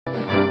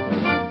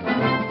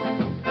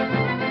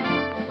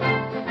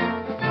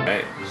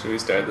Should we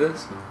start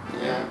this?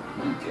 Yeah,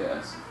 I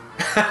guess.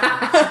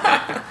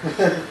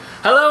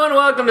 Hello and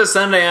welcome to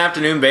Sunday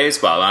Afternoon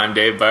Baseball. I'm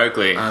Dave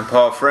Barkley. I'm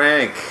Paul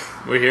Frank.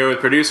 We're here with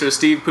producer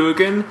Steve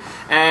Pukin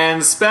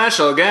and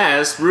special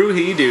guest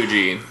Ruhi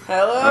Duji.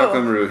 Hello.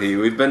 Welcome, Ruhi.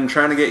 We've been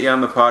trying to get you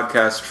on the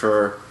podcast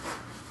for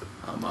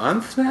a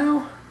month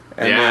now,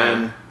 and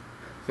then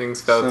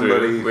things fell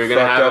somebody through. We're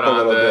gonna fucked have up it a on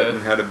little the bit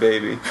and had a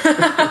baby.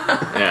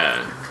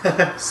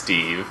 yeah,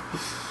 Steve.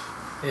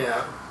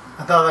 Yeah,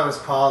 I thought that was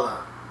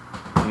Paula.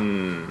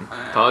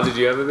 Paul, did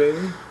you have a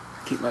baby?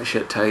 Keep my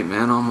shit tight,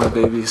 man. All my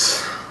babies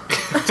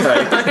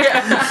tight.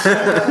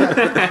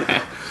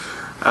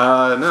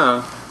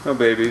 No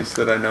babies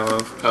that I know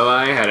of. Oh,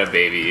 I had a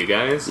baby, you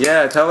guys.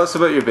 Yeah, tell us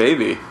about your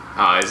baby.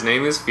 His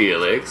name is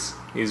Felix.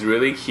 He's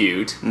really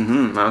cute.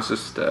 I was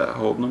just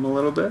holding him a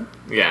little bit.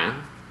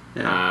 Yeah.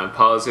 Yeah.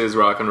 Paul is his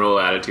rock and roll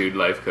attitude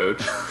life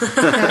coach.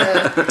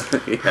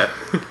 Yeah.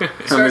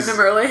 Starting him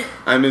early.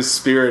 I'm his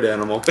spirit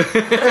animal.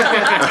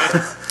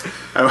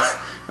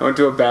 I went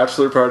to a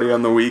bachelor party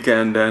on the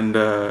weekend, and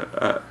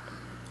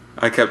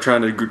I kept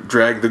trying to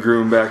drag the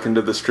groom back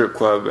into the strip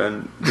club,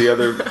 and the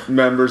other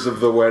members of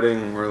the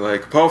wedding were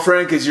like, "Paul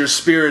Frank is your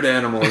spirit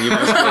animal. You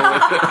must go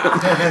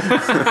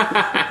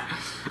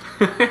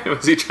with it."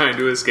 Was he trying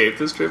to escape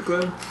the strip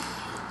club?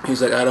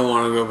 He's like, "I don't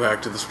want to go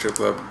back to the strip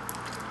club."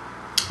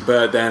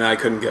 But then I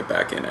couldn't get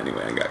back in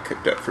anyway. I got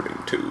kicked out for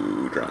being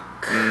too drunk.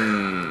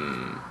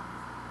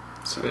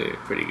 It's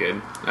pretty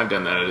good. I've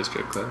done that at a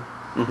strip club.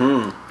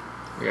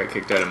 I got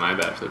kicked out of my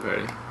bachelor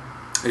party.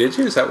 Did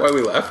you? Is that why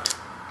we left?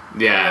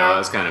 Yeah, I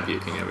was kind of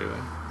puking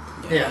everywhere.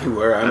 Yeah. You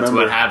were. I That's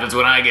remember. what happens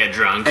when I get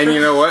drunk. And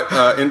you know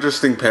what?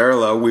 Interesting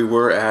parallel. We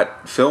were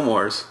at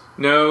Fillmore's.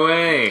 No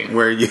way.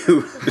 Where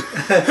you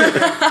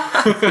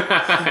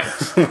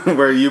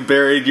where you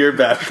buried your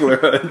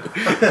bachelorhood.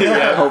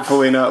 Yeah.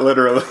 Hopefully not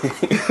literally.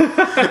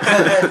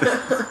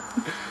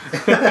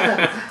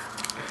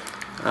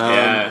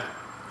 Yeah.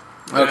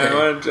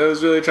 Okay. I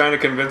was really trying to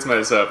convince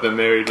myself that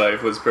married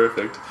life was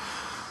perfect.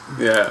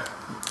 Yeah.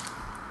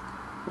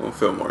 Well,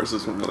 Fillmore's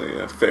isn't really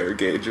a fair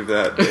gauge of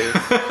that, Dave.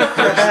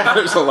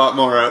 There's a lot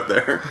more out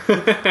there.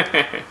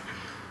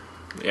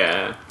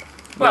 Yeah.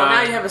 Well, No,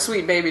 now you have a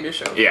sweet baby to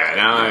show. Yeah,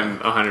 now I'm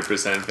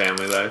 100%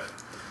 family life.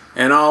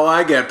 And all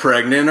I get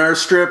pregnant are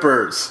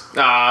strippers.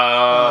 Oh.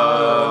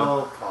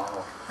 Oh,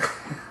 Paul.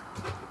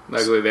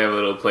 Luckily, they have a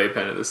little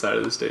playpen at the side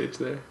of the stage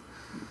there.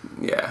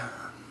 Yeah.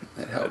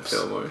 It At helps.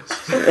 Fillmore's.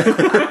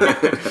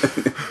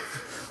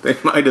 They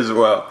might as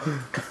well.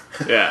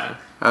 Yeah.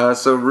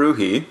 So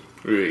Ruhi.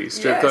 Really,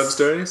 strip Yes. club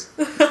stories?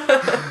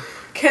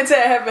 Can't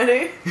say I have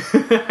many.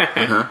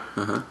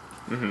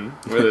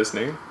 We're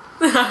listening.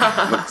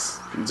 Let's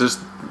just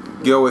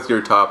go with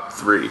your top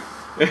 3.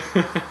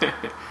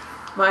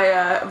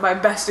 My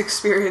best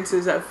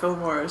experiences at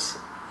Fillmore's.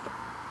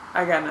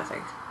 I got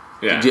nothing.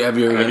 Yeah. Did you- have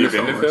you ever Have been you to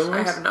been to Fillmore's?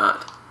 Fillmore's? I have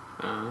not.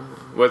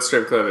 What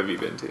strip club have you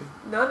been to?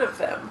 None of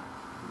them.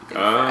 In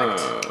fact.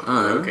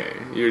 Oh. Okay.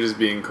 You're just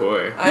being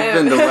coy. I You've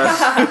been to less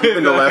strip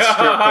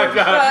clubs.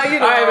 Well, you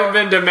know. I haven't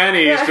been to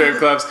many strip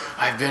clubs.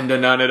 I've been to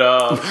none at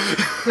all.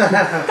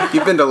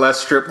 You've been to less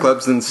strip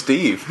clubs than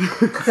Steve.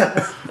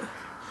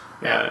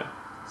 Yeah.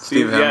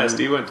 Steve Yeah, Hammond.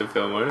 Steve went to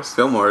Fillmore's.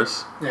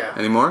 Fillmore's. Yeah.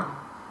 Any more?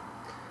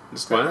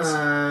 Just once?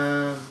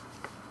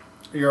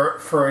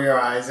 For your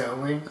eyes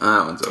only.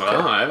 That one's okay.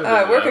 Oh, I haven't been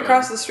I to work that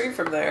across one. the street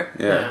from there.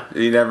 Yeah.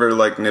 You never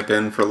nip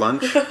in for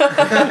lunch?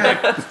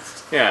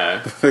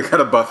 Yeah. They got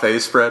a buffet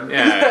spread.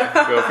 Yeah.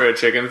 Go for a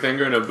chicken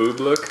finger and a boob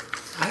look.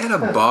 I had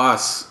a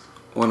boss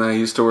when I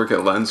used to work at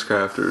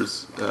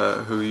Lenscrafters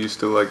who used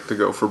to like to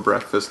go for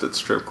breakfast at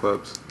strip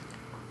clubs.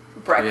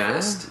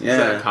 Breakfast. Is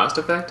that cost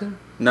effective?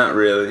 Not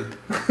really.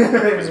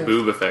 Is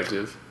boob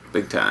effective?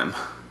 Big time.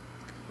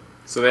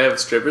 So they have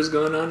strippers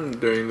going on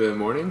during the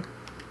morning?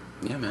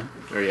 Yeah, man.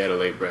 Or you had a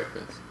late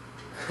breakfast?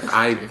 You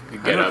I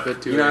get don't- up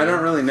at 2 I a.m.?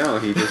 don't really know.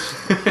 He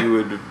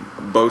would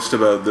boast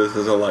about this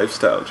as a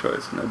lifestyle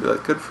choice, and I'd be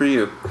like, "Good for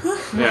you,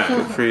 Yeah.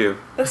 good for you."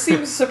 That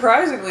seems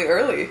surprisingly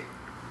early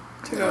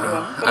to go to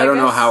one. But I don't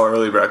know guess- how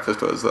early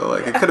breakfast was though.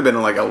 Like it could have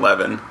been like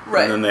 11,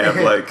 Right. and then they have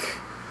like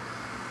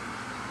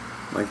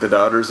the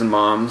daughters and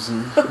moms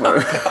and whatever.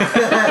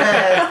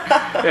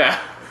 Yeah.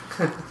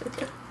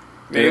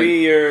 Maybe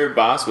your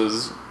boss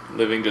was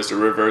living just a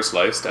reverse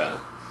lifestyle.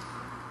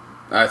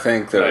 I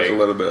think there was a Like-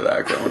 little bit of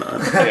that going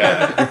on.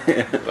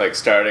 Yeah. Like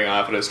starting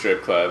off at a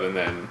strip club and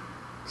then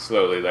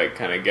slowly like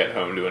kind of get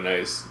home to a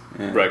nice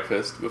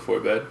breakfast before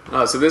bed.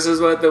 Oh, so this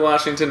is what the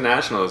Washington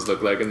Nationals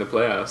look like in the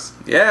playoffs.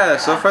 Yeah,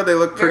 so far they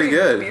look pretty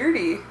Very good.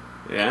 beardy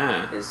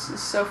Yeah. is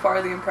so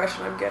far the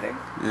impression I'm getting.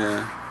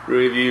 Yeah.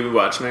 Rui, have you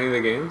watched many of the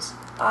games?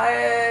 You've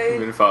I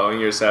been following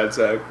your sad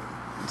sack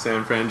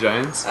San Fran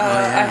Giants?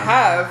 I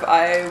have.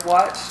 I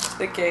watched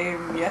the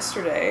game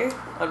yesterday,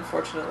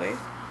 unfortunately.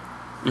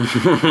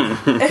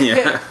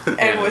 Yeah.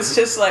 And was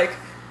just like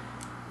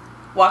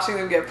watching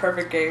them get a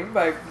perfect game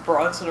by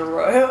Bronson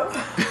Arroyo.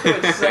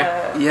 Which,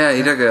 Yeah,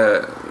 he took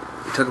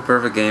a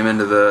perfect game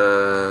into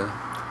the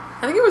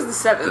I think it was the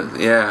seventh.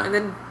 yeah. And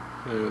then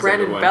It was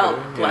Brandon like a Belt,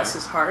 wonder, bless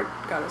his heart,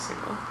 got a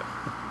single.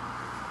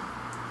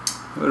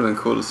 It would have been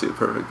cool to see a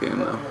perfect game,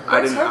 though.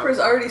 Bryce Harper's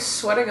already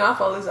sweating off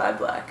all his eye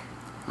black.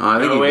 Oh, I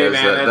think No he way, does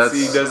man. that.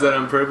 He does that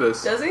on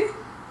purpose. Does he?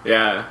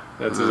 Yeah,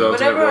 that's his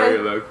ultimate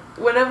warrior look.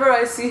 Whenever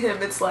I see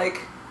him, it's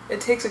like it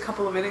takes a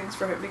couple of innings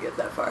for him to get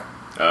that far.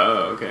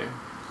 Oh, okay.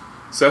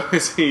 So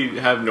does he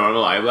have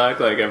normal eye black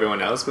like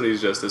everyone else, but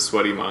he's just a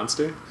sweaty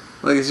monster?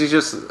 Like, is he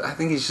just? I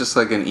think he's just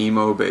like an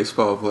emo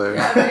baseball player.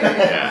 Yeah, maybe.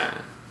 Yeah.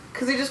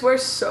 Because he just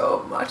wears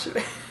so much of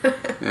it.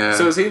 Yeah.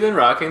 So has he been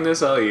rocking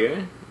this all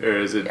year, or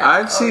is it? Yeah.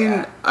 I've seen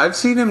yeah. I've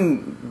seen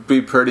him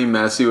be pretty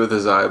messy with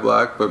his eye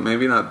black, but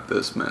maybe not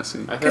this messy.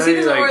 I Because thought he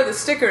doesn't like, wear the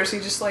stickers, he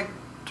just like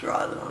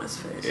draws it on his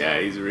face. Yeah,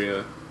 he's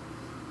real.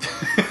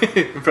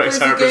 Plays Bryce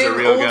the Harper's game a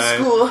real old guy.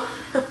 School.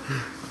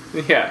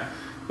 Yeah,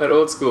 but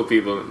old school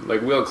people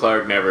like Will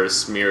Clark never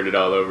smeared it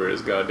all over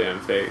his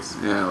goddamn face.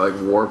 Yeah, like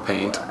war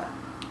paint.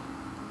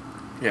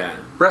 Yeah,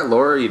 Brett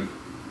Laurie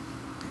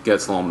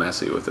gets a little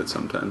messy with it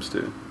sometimes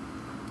too.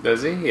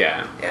 does he?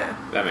 Yeah, Yeah.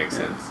 that makes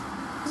sense.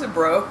 He's a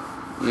bro.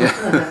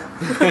 Yeah.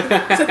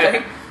 It's a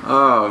thing.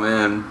 Oh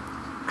man.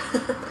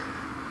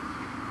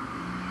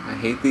 I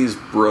hate these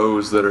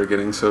bros that are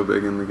getting so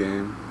big in the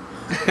game.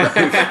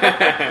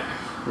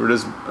 We're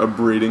just a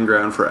breeding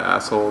ground for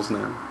assholes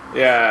now.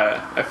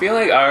 Yeah, I feel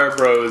like our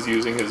bro is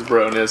using his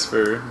broness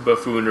for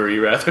buffoonery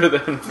rather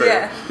than for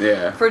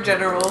Yeah. For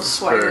general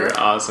swagger. for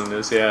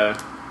awesomeness. Yeah,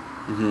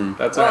 Mm-hmm.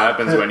 that's what Well-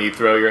 happens when you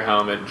throw your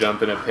helmet,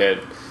 jump in a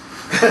pit,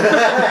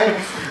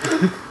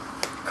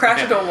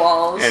 Crash into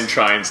walls. and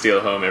try and steal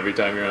home every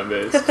time you're on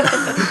base.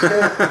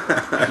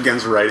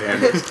 Against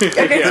right-handers.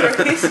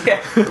 Against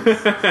yeah.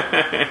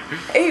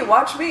 Hey,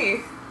 watch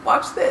me.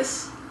 Watch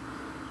this.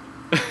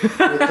 With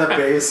the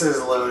bases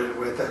loaded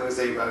with the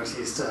Jose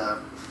Bautista.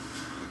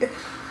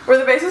 Were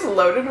the bases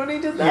loaded when he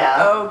did that? Yeah.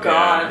 Oh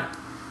god. Yeah.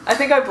 I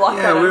think I blocked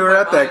that. Yeah, out we of were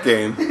my at that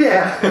mind. game.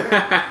 Yeah.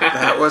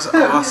 That was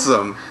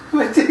awesome.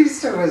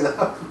 Batista was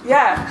up.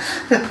 Yeah.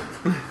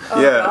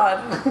 Oh Yeah.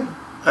 god.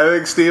 I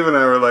think Steve and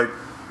I were like,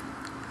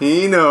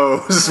 he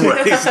knows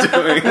what he's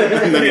doing.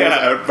 And then he was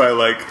out by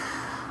like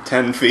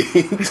 10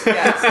 feet.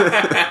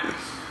 Yeah.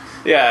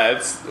 Yeah,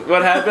 it's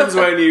what happens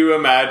when you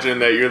imagine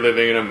that you're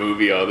living in a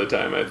movie all the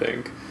time, I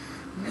think.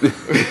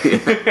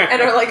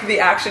 And are like the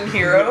action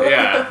hero.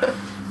 Yeah.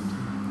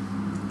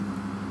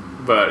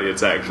 But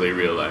it's actually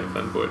real life,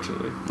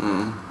 unfortunately.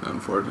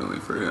 Unfortunately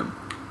for him.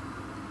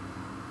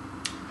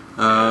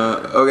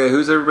 Okay,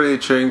 who's everybody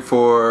cheering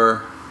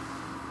for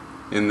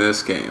in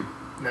this game?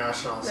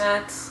 Nationals.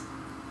 That's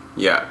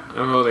Yeah,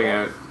 I'm holding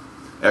out.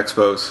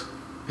 Expos.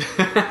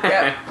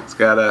 yeah. It's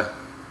gotta...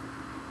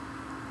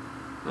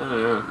 I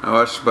don't know. I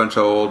watched a bunch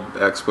of old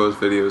Expos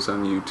videos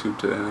on YouTube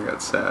today and I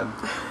got sad.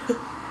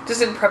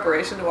 Just in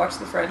preparation to watch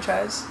the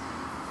franchise.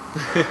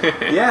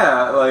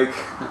 Yeah, like,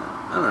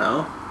 I don't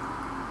know.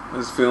 I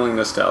was feeling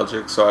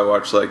nostalgic, so I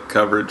watched like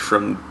coverage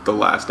from the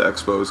last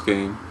Expos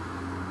game.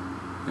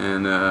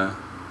 And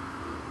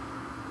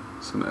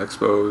some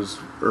Expos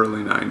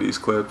early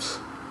 90s clips.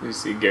 Did you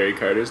see Gary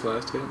Carter's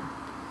last hit?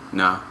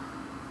 Nah.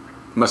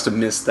 Must have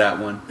missed that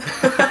one.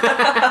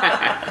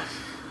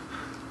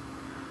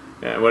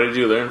 Yeah, what did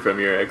you learn from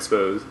your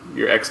expose?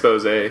 Your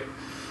expose? My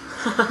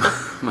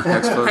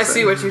Expos. I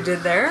see what you did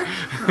there.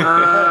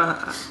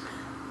 I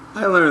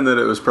learned that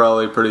it was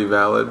probably a pretty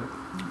valid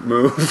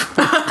move.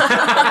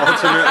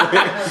 Ultimately.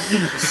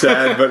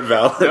 Sad but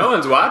valid. No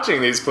one's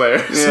watching these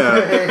players.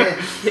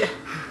 Yeah. Yeah.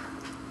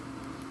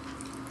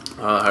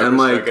 Harper And,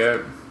 like, struck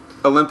out.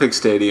 Olympic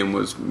Stadium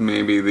was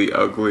maybe the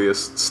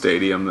ugliest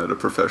stadium that a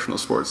professional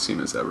sports team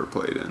has ever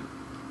played in.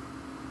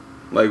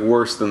 Like,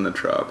 worse than the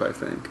Trop, I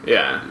think.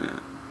 Yeah. Yeah.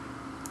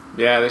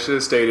 Yeah, they should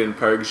have stayed in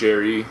Parc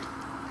Géry.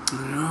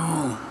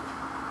 No.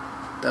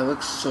 That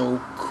looks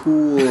so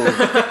cool.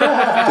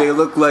 They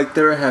look like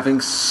they're having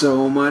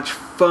so much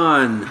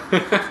fun.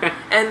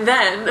 And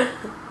then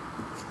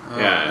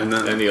Yeah, and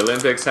and then... the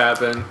Olympics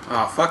happen.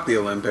 Oh, fuck the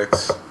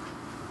Olympics.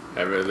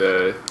 Ever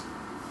the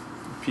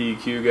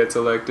PQ gets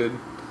elected.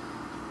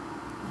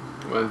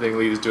 One thing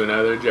leads to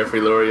another. Jeffrey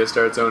Loria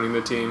starts owning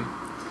the team.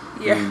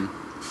 yeah.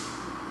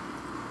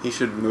 He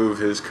should move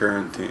his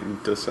current team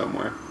to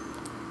somewhere.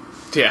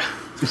 Yeah,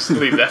 just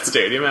leave that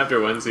stadium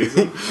after one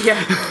season.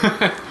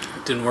 Yeah.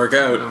 Didn't work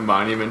out. A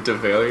monument to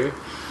failure.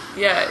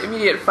 Yeah,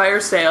 immediate fire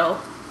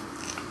sale.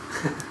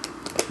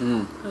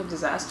 A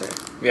disaster.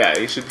 Yeah,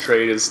 he should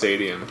trade his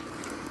stadium.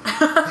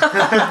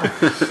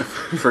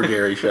 For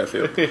Gary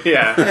Sheffield.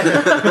 Yeah.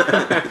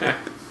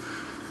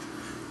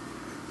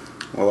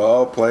 We'll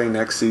all play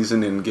next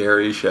season in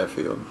Gary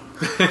Sheffield.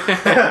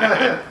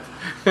 I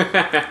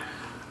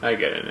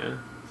get it now.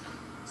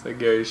 It's like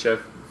Gary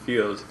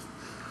Sheffield.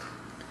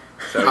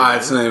 Sorry,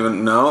 It's not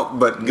even... No,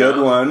 but good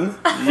No. one.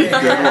 Good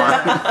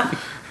one.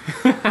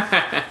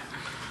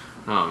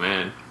 Oh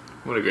man,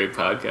 what a great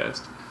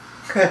podcast.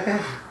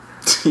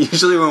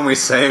 Usually when we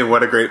say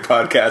what a great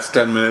podcast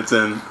 10 minutes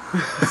in,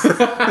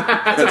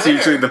 that's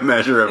usually the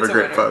measure of It's a a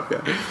great winner.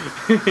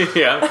 podcast.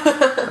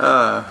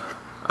 Yeah.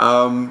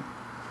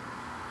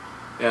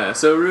 Yeah.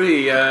 So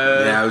Rui,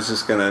 Yeah, I was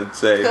just gonna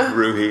say,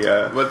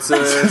 Ruhi, what's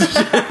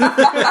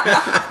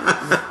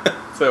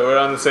So we're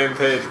on the same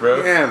page,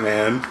 bro. Yeah,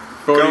 man.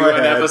 41 Go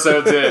ahead.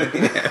 episodes in.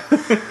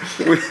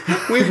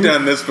 We've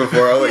done this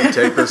before. I'll let you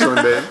take this one,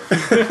 babe.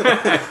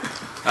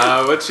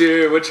 What's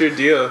your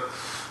deal?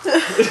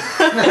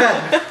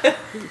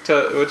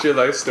 What's your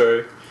life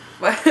story?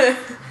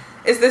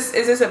 Is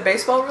this a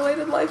baseball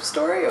related life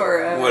story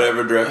or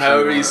Whatever direction.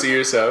 However you want. see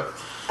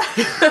yourself.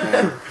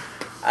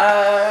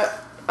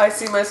 I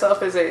see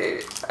myself as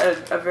a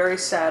very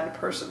sad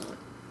person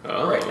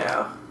right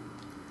now.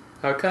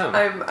 How come?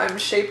 I'm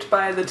shaped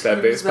by the Is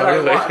that teams that baseball I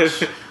related?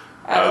 watch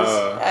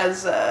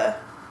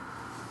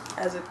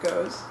as it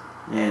goes,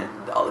 and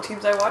all the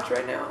teams I watch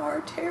right now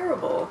are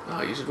terrible.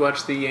 Oh, you should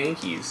watch the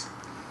Yankees.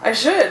 I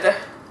should,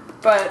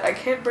 but I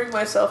can't bring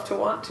myself to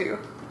want to.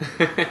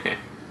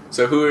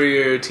 So who are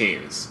your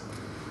teams?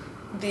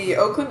 The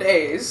Oakland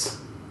A's,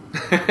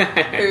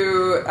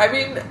 who, I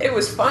mean, it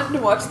was fun to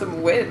watch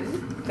them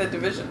win the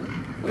division,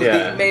 which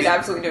made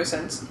absolutely no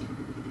sense.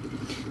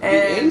 The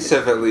A's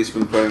have at least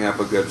been putting up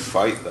a good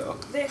fight, though.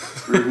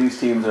 Ruby's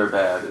teams are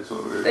bad, is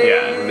what we're.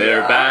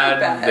 They're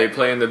bad. They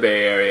play in the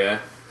Bay Area.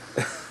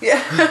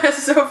 Yeah,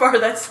 so far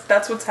that's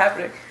what's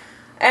happening.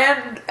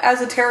 And as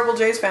a terrible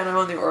Jays fan, I'm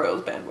on the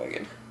Orioles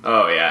bandwagon.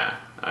 Oh yeah,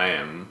 I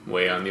am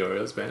way on the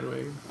Orioles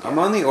bandwagon. I'm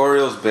on the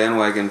Orioles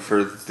bandwagon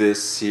for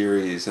this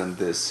series and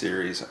this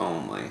series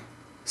only.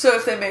 So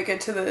if they make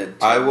it to the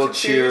I will championship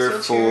cheer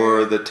series,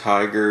 for the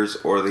Tigers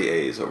or the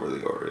A's over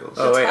the Orioles.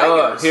 Oh wait,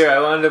 Tigers. here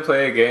I wanted to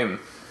play a game.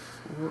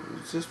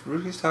 It's just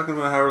Rudy's talking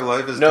about how her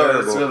life is No,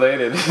 terrible. it's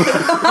related. And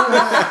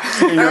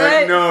you're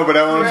Alright. like, no, but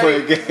I want to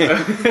play a game.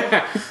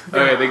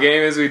 Okay, the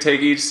game is we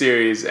take each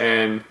series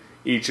and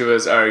each of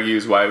us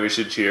argues why we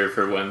should cheer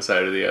for one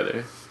side or the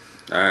other.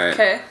 Alright.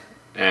 Okay.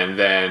 And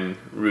then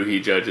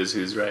Ruhi judges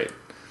who's right.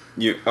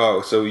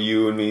 So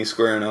you and me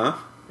squaring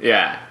off?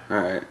 Yeah.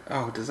 Alright.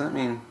 Oh, does that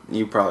mean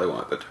you probably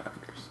want the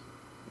Tigers?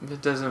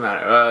 It doesn't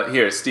matter.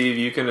 Here, Steve,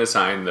 you can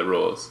assign the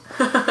rules.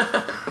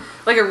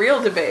 Like a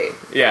real debate.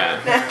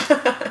 Yeah.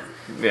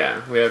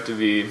 Yeah, we have to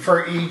be...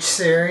 For each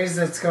series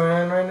that's going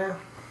on right now?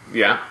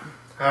 Yeah.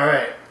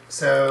 Alright,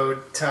 so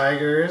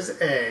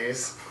Tigers,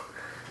 A's.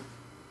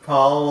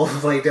 Paul will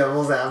play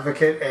devil's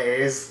advocate,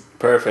 A's.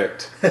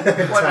 Perfect.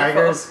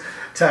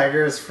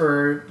 Tigers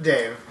for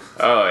Dave.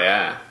 Oh,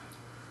 yeah.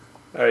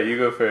 Alright, you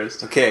go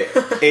first. Okay,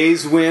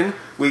 A's win,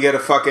 we get a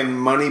fucking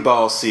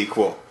Moneyball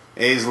sequel.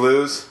 A's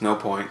lose, no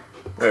point.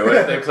 Wait, what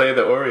if they play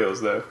the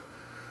Orioles, though?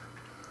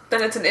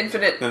 Then it's an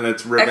infinite. Then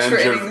it's Extra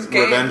innings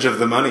game. Revenge of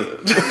the Money.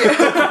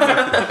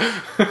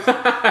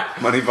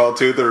 Moneyball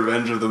 2, the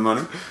Revenge of the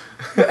Money.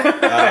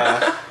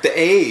 The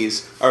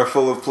A's are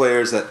full of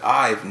players that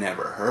I've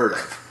never heard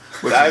of.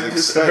 Which I've is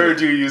just exciting.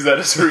 heard you use that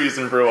as a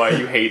reason for why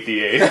you hate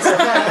the A's.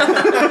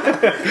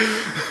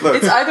 Look,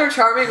 It's either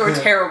charming or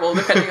terrible,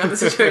 depending on the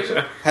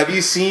situation. have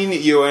you seen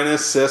Ioannis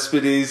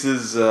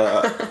Cespedes'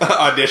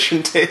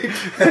 audition tape?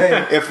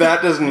 If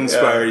that doesn't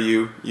inspire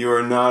you, you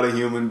are not a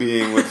human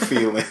being with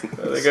feelings.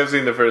 I think I've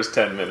seen the first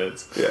 10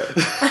 minutes. Yeah.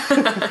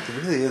 It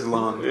really is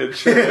long. It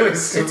sure It is.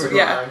 was super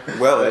yeah. long.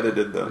 Well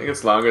edited, I though. think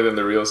it's longer than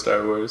the real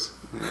Star Wars.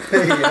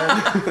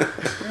 Yeah.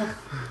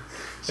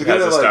 So It has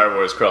gotta, a Star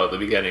Wars crawl at the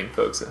beginning,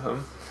 folks at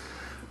home.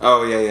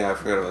 Oh, yeah, I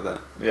forgot about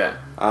that. Yeah.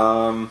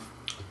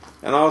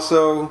 And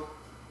also,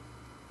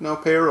 no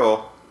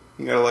payroll.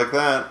 You gotta like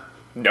that.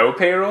 No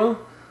payroll?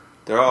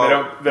 They're all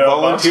they're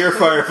all volunteer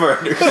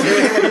firefighters.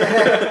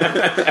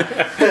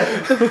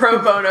 Pro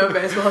bono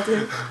baseball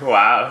team.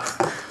 Wow.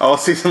 All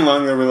season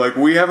long, they were like,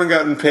 we haven't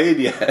gotten paid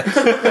yet.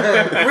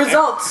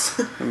 Results.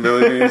 And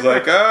Billy Bean's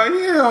like, oh,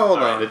 yeah, hold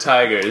Alright, on. the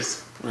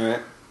Tigers.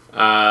 Right.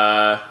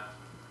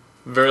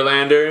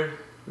 Verlander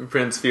and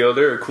Prince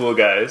Fielder are cool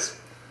guys.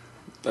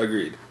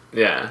 Agreed.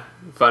 Yeah.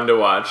 Fun to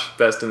watch.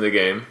 Best in the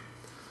game.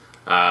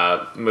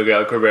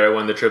 Miguel Cabrera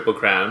won the Triple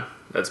Crown.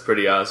 That's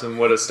pretty awesome.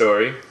 What a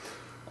story.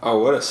 Oh,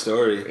 what a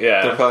story.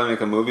 Yeah. They'll probably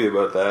make a movie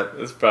about that.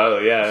 It's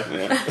probably, yeah.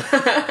 Yeah.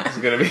 It's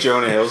gonna be...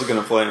 Jonah Hill's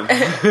gonna play him.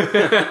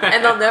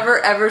 And they'll never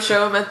ever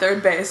show him at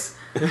third base.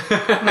 Oh,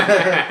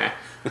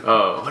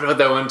 what about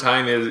that one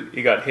time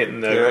he got hit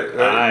in the Right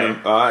eye?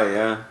 in the eye,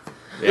 yeah.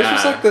 This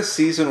was like the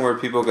season where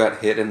people got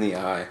hit in the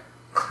eye.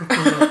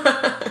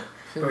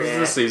 This is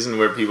the season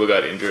where people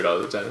got injured all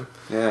the time.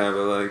 Yeah,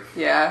 but like...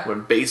 Yeah.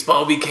 When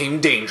baseball became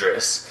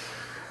dangerous.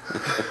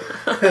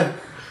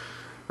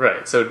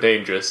 Right, so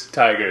dangerous.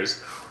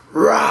 Tigers.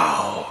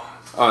 Row!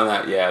 Oh,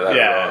 that, yeah. That,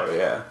 Yeah. oh,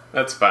 yeah.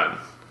 That's fun.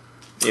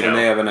 You And know,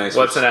 they have a nice...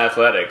 what's an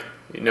athletic?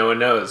 No one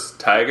knows.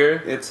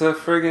 Tiger? It's a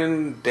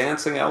friggin'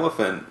 dancing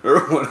elephant, or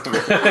whatever.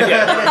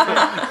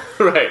 Yeah.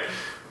 Right.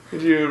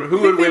 Who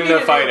would win in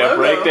a fight? A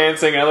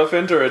breakdancing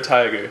elephant or a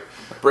tiger?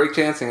 A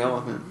breakdancing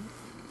elephant.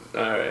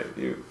 Alright.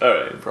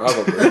 Alright.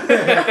 Probably.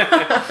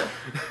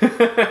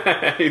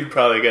 You'd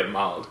probably get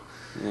mauled.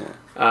 Yeah.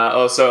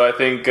 Also, I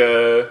think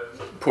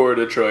poor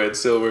Detroit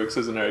still works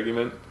as an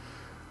argument.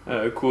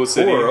 Cool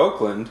city. Poor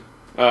Oakland.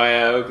 Oh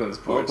yeah, Oakland's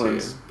poor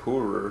Oakland's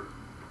poorer.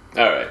 too.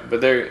 Alright, but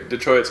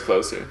Detroit's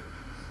closer.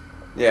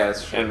 Yeah,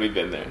 that's true. And we've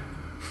been there.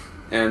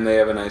 And they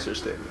have a nicer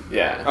stadium.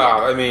 Yeah.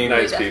 Oh, I mean...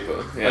 Nice Yeah.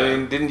 people. Yeah. I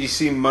mean, didn't you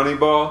see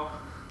Moneyball?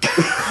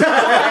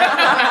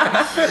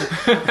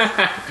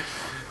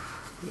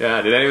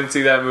 Yeah, did anyone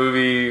see that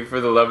movie For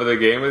the Love of the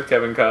Game with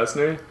Kevin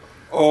Costner?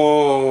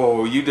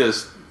 Oh, you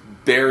just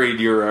buried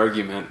your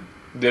argument.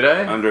 Did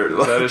I? Under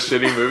Is that a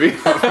shitty movie?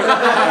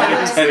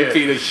 10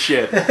 feet of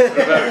shit. What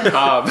about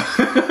Cobb?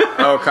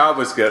 Oh, Cobb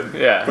was good.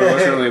 Yeah. But it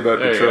wasn't really about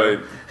There you Detroit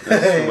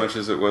as much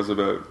as it was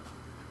about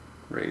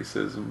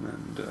racism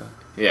and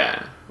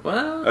Yeah.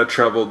 Well, a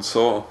troubled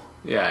soul.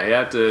 yeah, you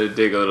have to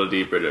dig a little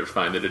deeper to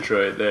find a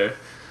Detroit there.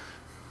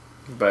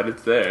 But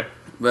it's there.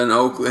 But in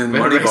Oakland,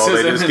 But Moneyball,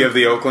 they racism just and- give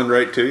the Oakland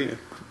right to you.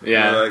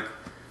 Yeah. They're like,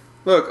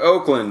 look,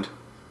 Oakland.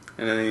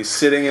 And then he's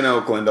sitting in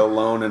Oakland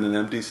alone in an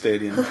empty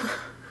stadium.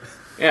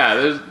 Yeah,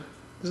 there's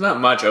not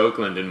much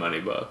Oakland in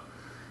Moneyball.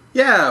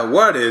 Yeah,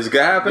 what is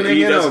happening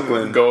He in doesn't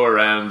Oakland? go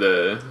around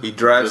the... He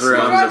drives the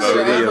around slums the of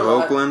city Oakland. of A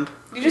lot. Oakland.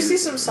 You just see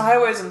some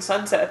highways and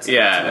sunsets. In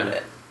Yeah. each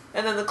minute.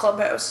 And then the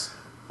clubhouse.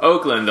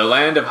 Oakland, the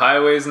land of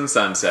highways and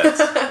sunsets.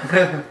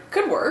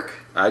 Could work.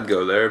 I'd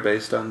go there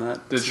based on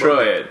that.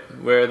 Detroit,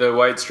 where the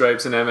White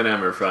Stripes and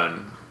Eminem are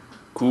from.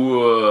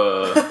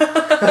 Cool.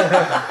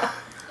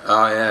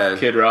 Oh, yeah.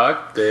 Kid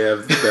Rock. They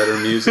have better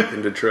music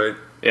in Detroit.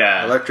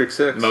 Yeah. Electric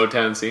Six.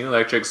 Motown scene,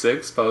 Electric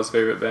Six, Paul's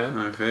favorite band.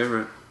 My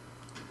favorite.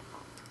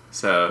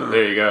 So,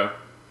 there you go.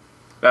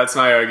 That's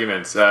my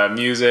arguments.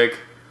 Music,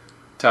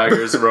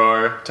 Tigers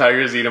roar,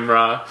 Tigers eat 'em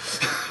raw,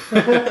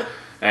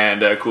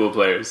 and cool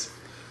players.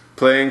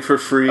 Playing for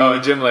free. Oh,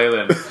 and Jim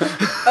Leyland.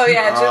 Oh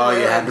yeah, Jim Oh, you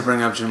Leyland. had to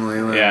bring up Jim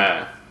Leyland.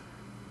 Yeah,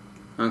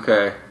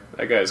 Okay.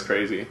 that guy's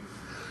crazy.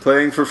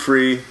 Playing for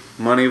free.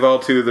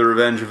 Moneyball 2, The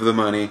Revenge of the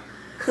Money.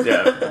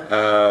 Yeah,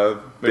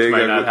 which Big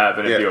might Ugly- not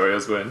happen if yeah. the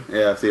Orioles win.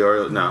 Yeah, if the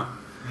Orioles... No.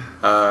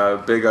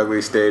 Big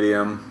Ugly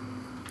Stadium.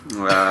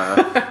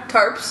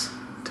 Tarps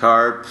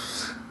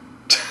Tarps.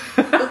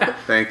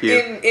 Thank you.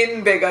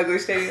 in Big Ugly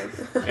Stadium.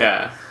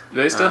 Yeah. Do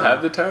they still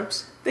have the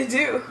tarps? They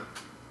do.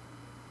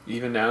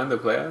 Even now in the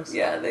playoffs?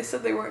 Yeah, they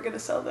said they weren't going to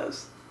sell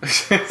those.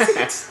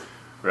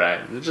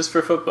 Right. They're just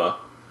for football.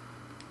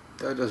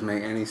 That doesn't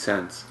make any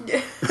sense.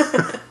 Yeah.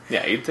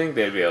 Yeah, you'd think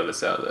they'd be able to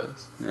sell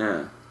those.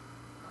 Yeah.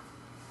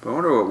 But I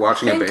wonder what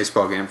watching a Think-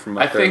 baseball game from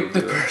I up there think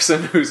would the be like.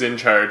 person who's in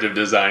charge of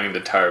designing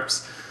the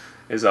tarps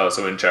is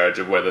also in charge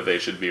of whether they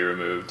should be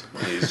removed.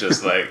 And he's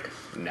just like,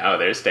 no,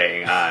 they're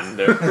staying on.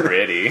 They're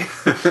pretty.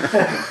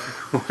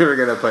 We were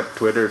gonna put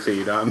Twitter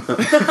feed on them.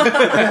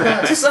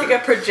 Just like a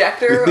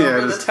projector Yeah,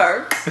 over just- the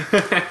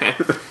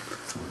tarps.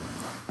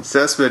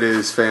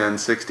 Cespedes fan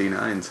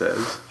 69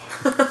 says.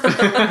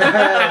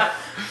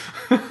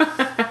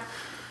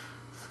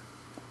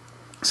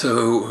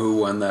 So who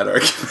won that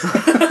argument?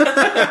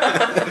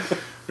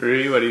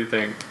 Rui, what do you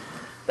think?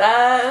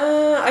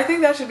 I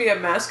think that should be a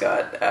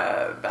mascot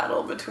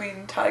battle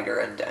between Tiger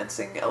and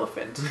Dancing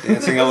Elephant.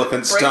 Dancing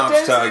Elephant Break stomps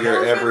Dancing Tiger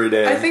Elephant? every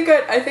day. I think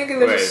there's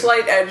Wait. a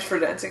slight edge for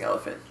Dancing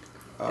Elephant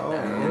Oh.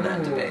 in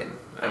that debate.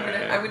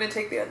 Alright. I'm gonna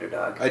take the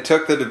underdog. I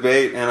took the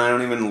debate and I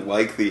don't even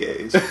like the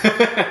A's.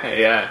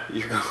 Yeah.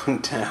 You're going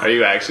down. Are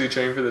you actually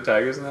cheering for the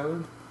Tigers in that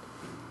one?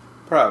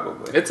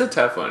 Probably. It's a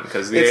tough one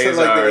because the It's A's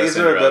like are the A's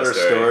are a better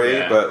story,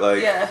 yeah. but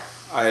like Yeah.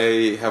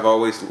 I have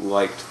always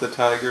liked the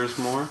Tigers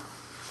more.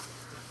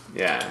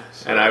 Yeah,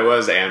 and I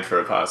was amped for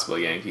a possible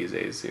Yankees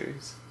A's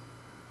series.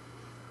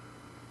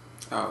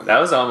 Oh, That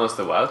was almost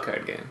the wild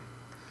card game,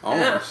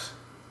 almost.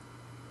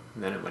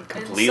 and then it went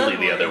And completely the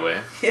suddenly- other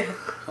way. Yeah.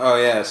 Oh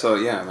yeah, so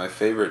yeah, my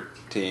favorite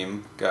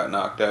team got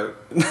knocked out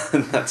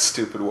in that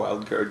stupid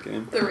wild card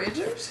game. The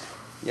Rangers?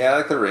 Yeah, I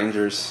like the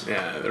Rangers.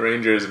 Yeah, the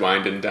Rangers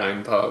wined and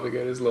dined Paul to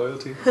get his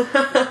loyalty.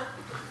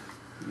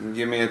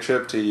 Give me a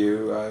trip to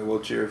you, I will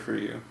cheer for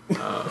you.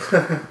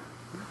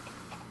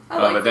 Oh,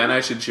 I like but then them.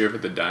 I should cheer for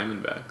the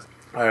Diamondbacks.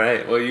 All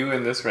right, well, you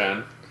win this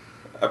round.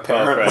 Paul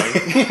Apparently.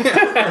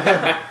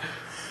 Frank.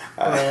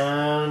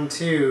 Round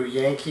 2,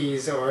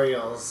 Yankees,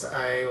 Orioles.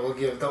 I will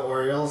give the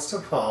Orioles to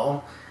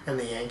Paul and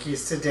the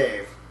Yankees to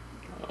Dave.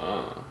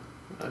 Oh,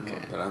 okay.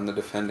 But I'm the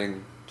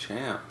defending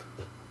champ.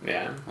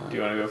 Yeah. Do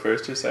you want to go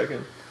first or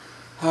second?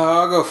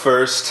 I'll go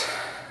first.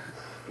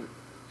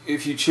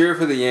 If you cheer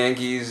for the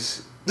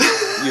Yankees,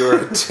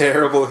 you're a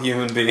terrible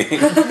human being.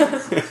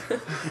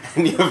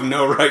 And you have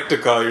no right to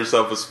call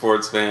yourself a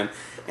sports fan.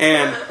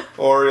 And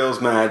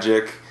Orioles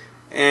magic.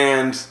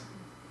 And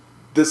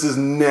this is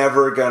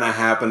never going to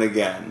happen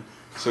again.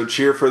 So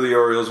cheer for the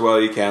Orioles while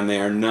you can. They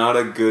are not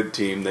a good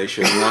team. They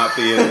should not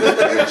be in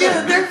this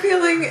position. They're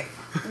feeling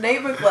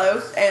Nate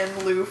McLouth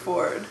and Lou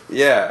Ford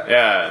Yeah.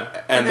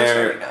 Yeah. And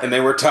they're starting now. they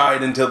were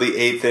tied until the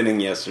 8th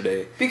inning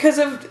yesterday. because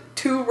of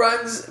 2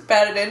 runs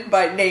batted in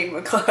by Nate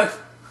McLouth.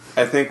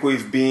 I think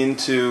we've been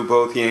to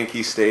both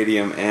Yankee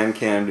Stadium and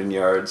Camden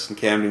Yards, and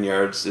Camden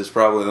Yards is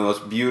probably the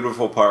most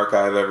beautiful park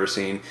I've ever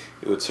seen.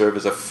 It would serve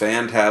as a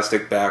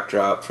fantastic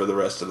backdrop for the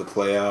rest of the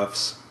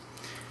playoffs.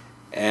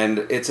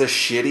 And it's a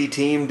shitty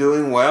team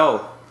doing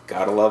well.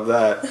 Gotta love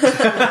that.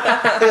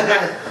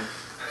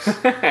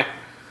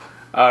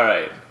 All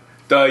right.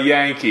 The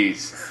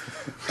Yankees.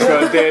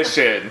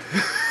 Tradition.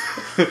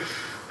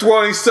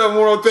 27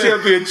 World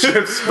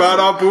Championships,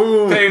 bada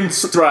boom.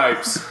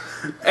 Pinstripes.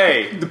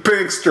 Hey. The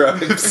pink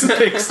stripes.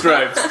 Pink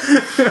stripes.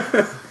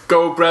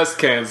 Go breast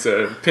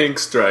cancer. Pink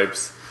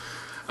stripes.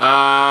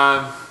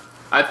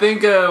 I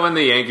think when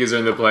the Yankees are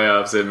in the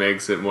playoffs, it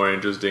makes it more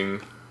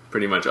interesting.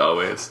 Pretty much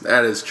always.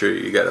 That is true.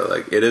 You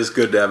gotta it is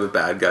good to have a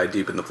bad guy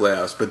deep in the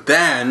playoffs, but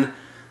then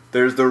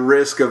there's the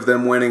risk of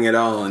them winning it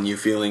all and you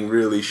feeling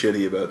really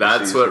shitty about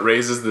That's what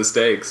raises the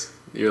stakes.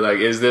 You're like,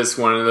 is this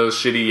one of those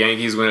shitty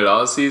Yankees win it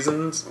all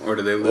seasons? Or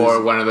do they lose? Or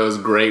one of those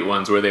great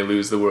ones where they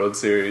lose the World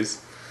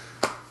Series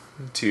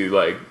to,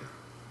 like,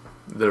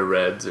 the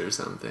Reds or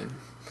something.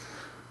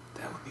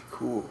 That would be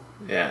cool.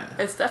 Yeah.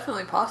 It's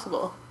definitely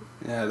possible.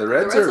 Yeah, the The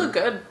Reds Reds are look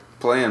good.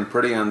 playing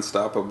pretty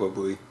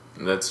unstoppably.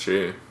 That's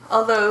true.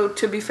 Although,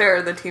 to be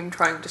fair, the team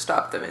trying to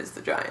stop them is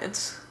the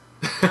Giants.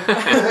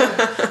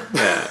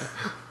 Yeah.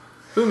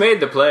 Who made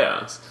the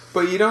playoffs?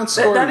 But you don't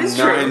score that is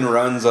 9 true.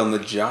 runs on the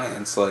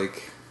Giants.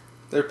 Like,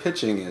 their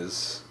pitching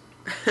is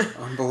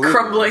unbelievable.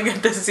 Crumbling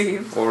at the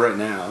seams. Well, right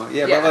now.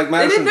 Yeah, Yeah. but like They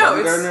Madison didn't know,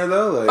 it's Bumgarner,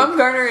 though, like...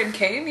 Bumgarner and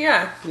Kane,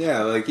 yeah.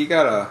 Yeah, like, you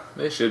gotta...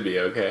 They should be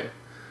okay.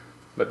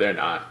 But they're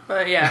not.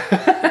 But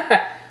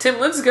yeah. Tim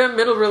Lincecum,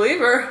 middle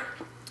reliever.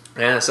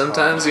 Yeah,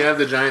 sometimes you have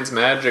the Giants'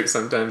 magic,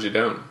 sometimes you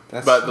don't.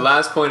 That's- But the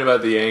last point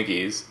about the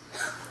Yankees,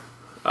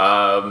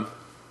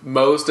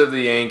 most of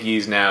the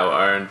Yankees now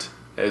aren't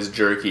as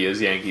jerky as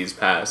Yankees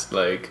past.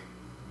 Like,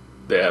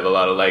 they have a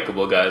lot of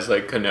likable guys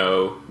like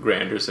Cano,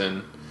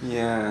 Granderson,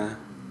 Yeah.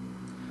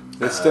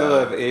 They still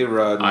have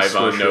A-Rod and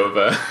Ivan Swisher.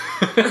 Nova.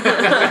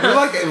 You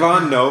like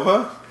Ivan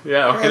Nova?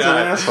 Yeah, why He's an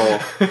not? asshole.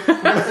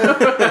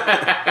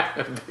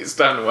 Based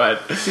on what?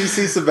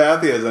 CC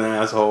Sabathia's an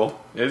asshole.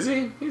 Is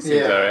he? He seems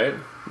Yeah. alright.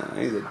 No,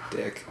 he's a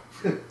dick.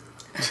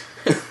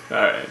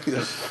 Alright. He's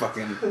a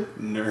fucking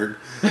nerd.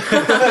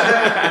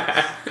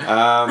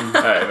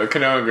 Alright, but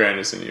Cano and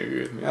Granderson, you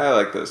agree with me? I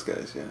like those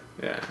guys, yeah.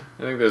 Yeah.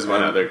 I think there's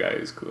one other guy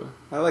who's cool.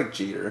 I like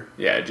Jeter.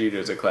 Yeah,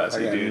 Jeter's a I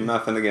classy got dude.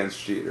 nothing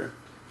against Jeter.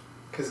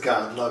 Because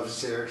God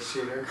loves Derek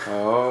Jeter.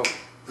 Oh,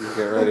 you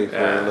get ready for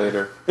Yeah. it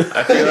later.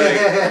 I feel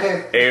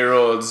like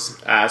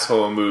A-Rod's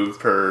asshole move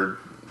per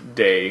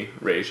day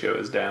ratio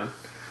is down.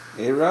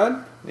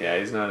 A-Rod? Yeah,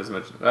 he's not as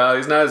much. Well,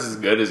 he's not as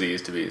good as he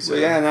used to be. So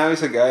Well, yeah, now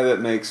he's a guy that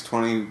makes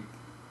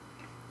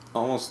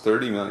almost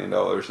 $30 million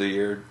a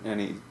year, and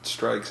he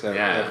strikes out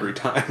Yeah. every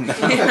time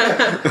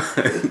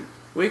now.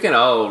 we can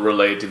all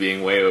relate to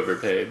being way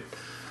overpaid.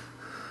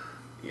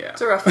 Yeah.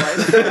 It's a rough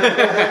life.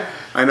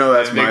 I know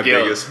that's The my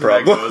guilt biggest that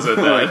problem. goes with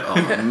Like,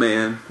 that. oh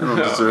man, I don't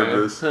Oh, deserve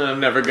man. this. I'm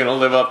never gonna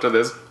live up to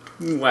this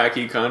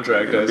wacky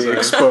contract I I'll be signed.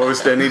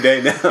 exposed any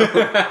day now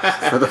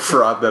for the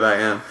fraud that I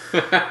am.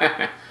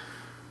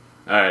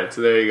 Alright,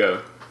 so there you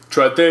go.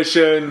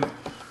 Tradition.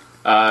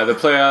 The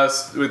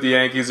playoffs with the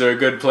Yankees are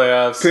good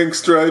playoffs. Pink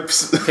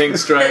stripes. Pink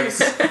stripes.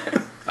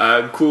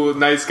 Cool,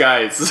 nice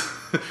guys.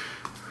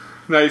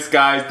 Nice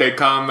guys. They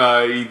come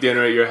eat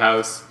dinner at your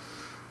house.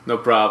 No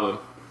problem.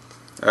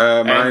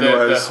 Mine And the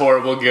was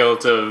horrible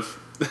guilt of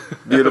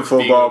beautiful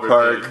being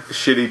ballpark, overpaid.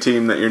 shitty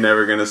team that you're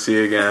never going to see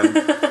again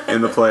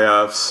in the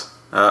playoffs.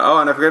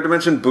 And I forgot to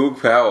mention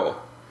Boog Powell.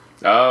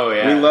 Oh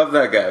yeah. We love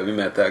that guy. We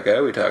met that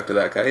guy. We talked to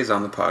that guy. He's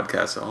on the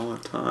podcast all the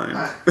time.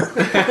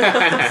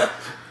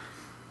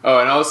 Oh,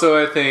 and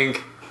also I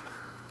think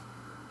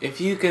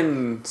if you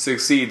can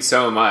succeed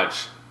so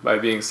much by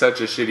being such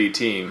a shitty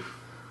team,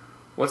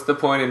 what's the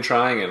point in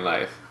trying in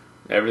life?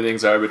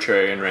 Everything's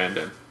arbitrary and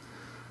random.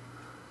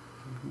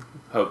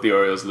 Hope the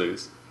Orioles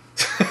lose.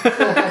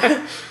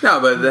 No,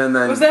 but then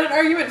Was that an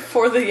argument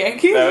for the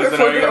Yankees That or was an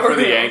for argument the for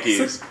the Orioles?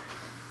 Yankees.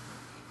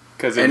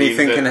 Because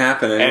anything can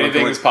happen. Anyone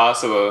Anything can is win.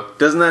 possible.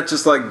 Doesn't that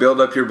just like build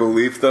up your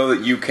belief though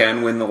that you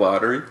can win the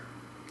lottery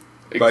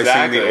by seeing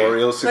Exactly. the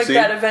Orioles Like succeed?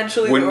 that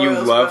eventually the Wouldn't you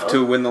Orioles love will.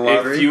 to win the It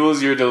lottery?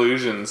 fuels your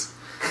delusions.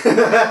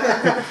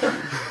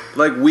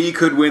 Like we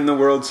could win the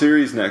World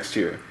Series next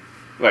year.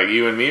 Like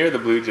you and me or the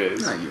Blue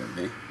Jays. Not you and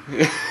me.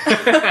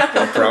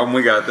 No problem.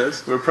 We got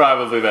this. We're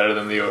probably better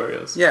than the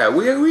Orioles. Yeah,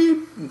 we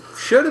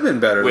should have been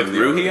better With than the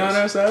Rookie Orioles.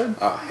 on our side?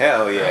 Oh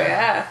hell Oh, yeah!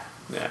 yeah.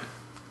 Yeah.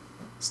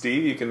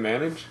 Steve, you can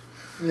manage?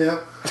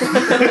 Yep.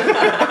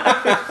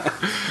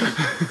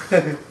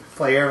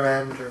 Player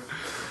manager.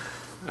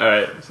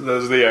 Alright, so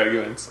those are the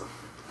arguments.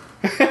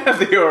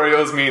 The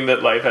Orioles mean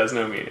that life has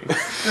no meaning.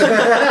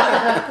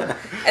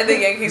 And the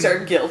Yankees are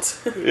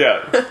guilt.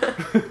 Yeah.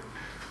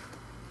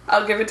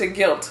 I'll give it to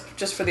guilt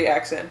just for the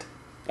accent.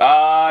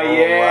 Ah,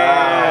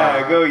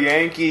 yeah. wow. Go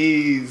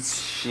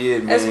Yankees.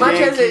 Shit, man. As much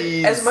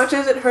Yankees.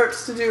 as it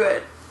hurts to do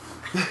it.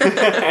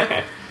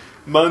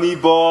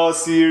 Moneyball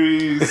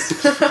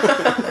series.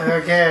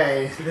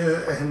 Okay,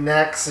 the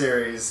next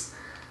series.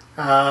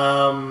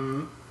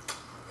 I'll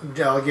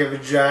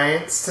give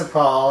Giants to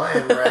Paul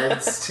and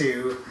Reds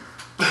to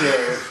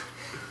Dave.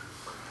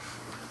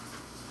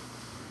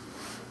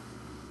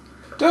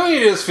 Don't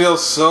you just feel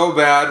so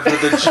bad for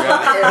the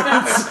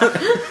Giants?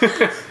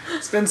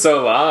 It's been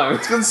so long.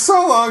 It's been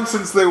so long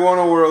since they won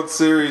a World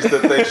Series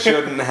that they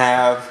shouldn't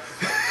have.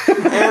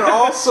 And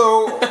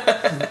also,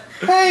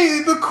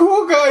 hey, the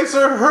cool guys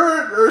are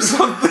hurt or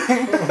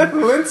something.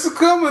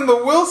 Lincecum and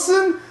the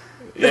Wilson?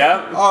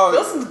 Yeah. Oh,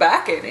 Wilson's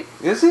back, ain't he?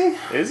 is he?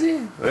 Is he?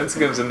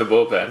 Lincecum's in the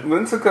bullpen.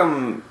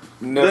 Lincecum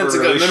never Lincecum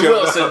really and showed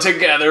Wilson up.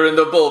 together in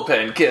the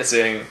bullpen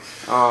kissing.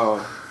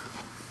 Oh,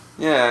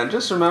 yeah. And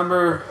just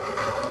remember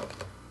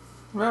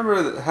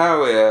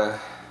how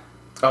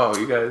Oh,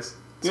 you guys.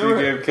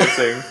 Speaking of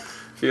kissing,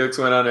 Felix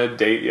went on a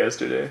date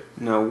yesterday.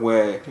 no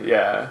way.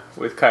 Yeah,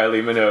 with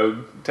Kylie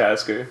Minogue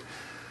Tasker,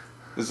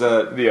 Is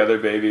that the other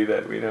baby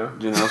that we know.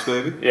 Janelle's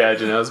baby? Yeah,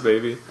 Janelle's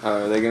baby.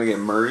 Are they gonna get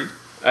married?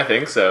 I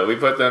think so. We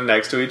put them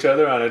next to each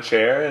other on a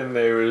chair, and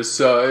they were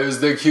so. It was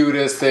the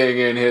cutest thing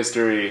in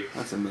history.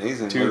 That's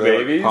amazing. Two Were they,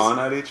 babies? pawing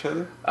at each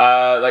other.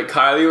 Like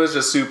Kylie was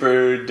just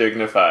super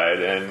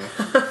dignified, and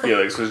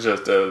Felix was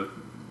just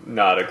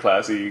not a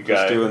classy guy.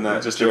 Just doing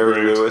that just Jerry a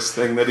brute. Lewis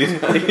thing that he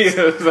does.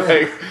 He was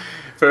like,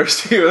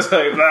 first he was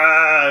like,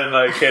 ah, and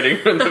like hitting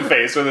her in the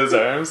face with his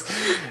arms,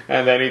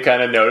 and then he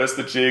kind of noticed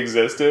that she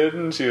existed,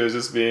 and she was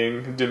just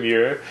being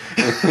demure,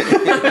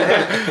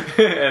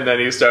 and then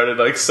he started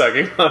like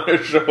sucking on her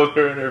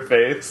shoulder and her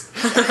face,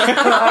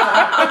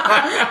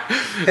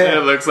 and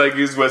it looks like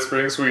he's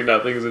whispering sweet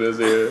nothings in his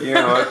ear. You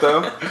know what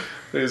though?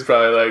 He's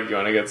probably like, "You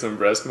want to get some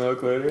breast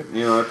milk later?"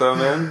 You know what though,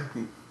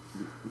 man?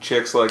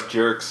 Chicks like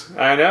jerks.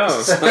 I know.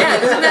 Yeah,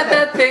 isn't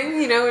that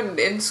thing,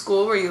 in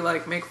school where you,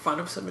 like, make fun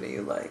of somebody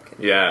you like?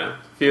 Yeah,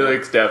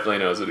 Felix definitely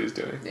knows what he's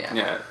doing. Yeah.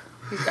 Yeah,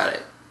 He's got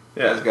it.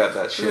 Yeah. he's got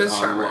that shit was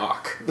on charmer.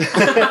 lock.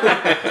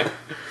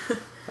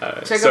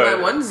 Check So-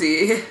 out my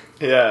onesie.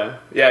 Yeah,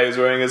 he was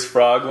wearing his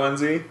frog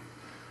onesie.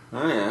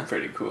 Oh yeah,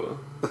 Pretty cool.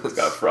 It's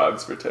got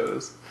frogs for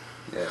toes.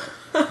 yeah.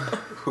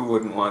 Who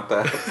wouldn't want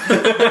that?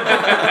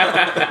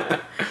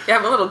 Yeah,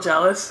 I'm a little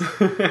jealous.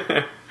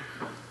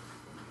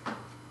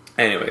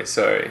 Anyway,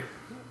 sorry.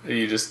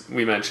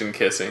 We mentioned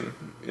kissing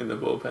in the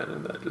bullpen,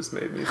 and that just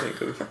made me think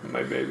of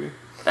my baby.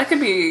 That could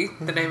be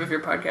the name of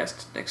your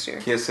podcast next year.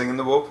 Kissing in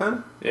the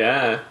bullpen.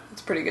 Yeah,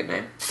 It's a pretty good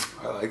name.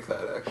 I like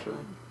that actually.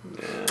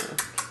 yeah,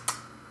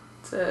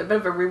 It's a bit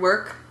of a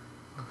rework,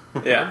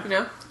 yeah.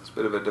 It's a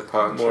bit of a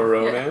departure. More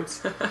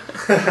romance.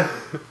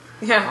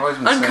 Yeah, always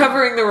been saying-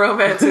 uncovering the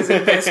romances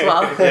in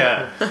baseball.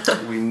 Yeah,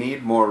 We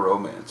need more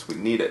romance. We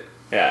need it.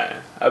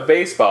 yeah. A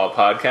baseball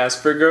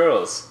podcast for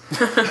girls.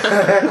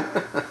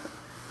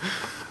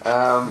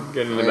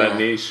 Getting into that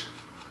niche.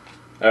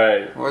 All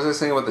right. What was I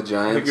saying about the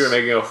Giants? I think you were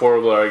making a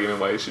horrible argument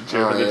why you should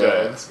cheer for the yeah.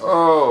 Giants.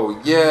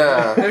 Oh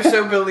yeah, They're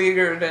so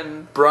beleaguered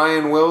and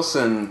Brian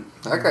Wilson.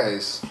 That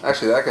guy's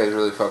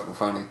really fucking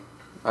funny.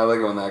 I like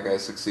it when that guy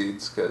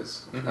succeeds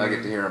because I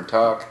get to hear him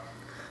talk,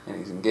 and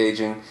he's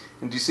engaging.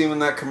 And do you see him in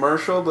that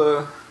commercial?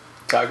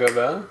 Taco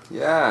Bell?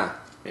 Yeah,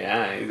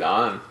 Yeah, he's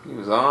on. he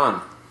was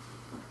on.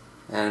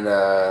 And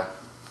I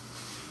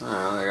don't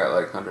know, they got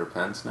like Hunter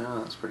Pence now.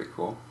 That's pretty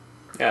cool.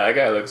 Yeah, that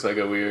guy looks like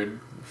a weird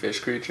fish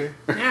creature.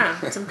 yeah,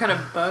 some kind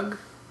of bug.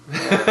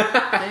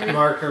 Maybe.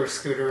 Marco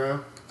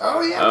Scutero.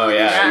 Oh yeah. Oh,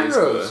 yeah, he's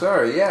Shiro. cool.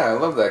 Sorry, yeah, I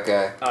love that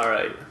guy. All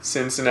right,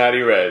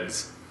 Cincinnati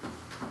Reds.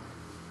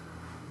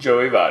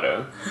 Joey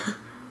Votto.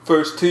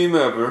 First team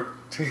ever.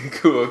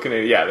 Cool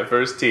Canadian. Yeah, the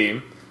first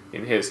team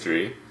in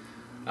history.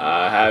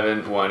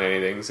 Haven't won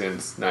anything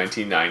since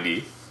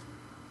 1990,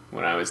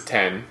 when I was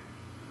 10.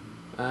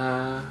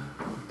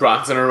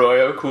 Bronson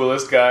Arroyo,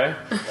 coolest guy.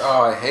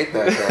 Oh, I hate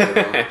that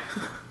guy. Though.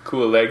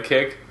 Cool leg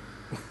kick.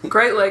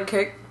 Great leg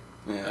kick.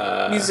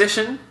 Yeah.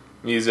 Musician,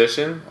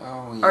 Musician.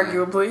 Oh yeah.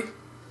 arguably.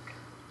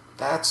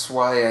 That's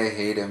why I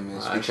hate him,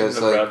 is I because shouldn't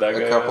have brought like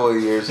that a guy couple up.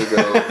 of years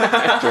ago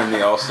during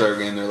the All-Star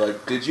game, they're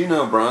like, "Did you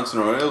know Bronson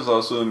Arroyo's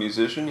also a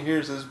musician?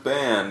 Here's his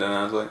band," and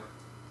I was like,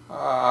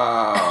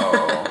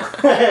 "Oh."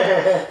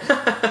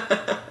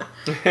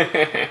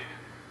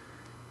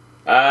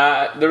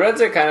 The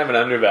Reds are kind of an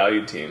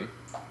undervalued team.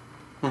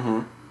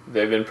 Mm-hmm.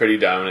 They've been pretty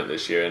dominant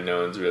this year, and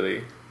no one's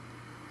really.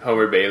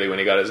 Homer Bailey, when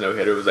he got his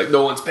no-hitter, was like,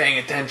 "No one's paying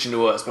attention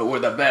to us, but we're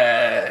the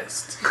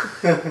best."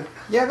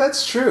 Yeah,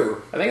 that's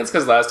true. I think it's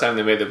because last time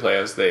they made the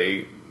playoffs,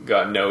 they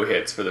got no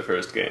hits for the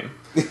first game,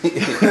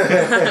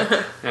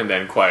 and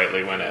then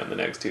quietly went out in the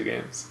next two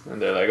games. And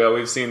they're like, "Oh,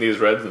 we've seen these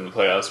Reds in the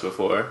playoffs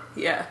before."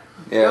 Yeah.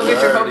 Yeah, Don't get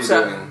they're your already hopes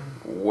up. doing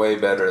way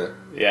better.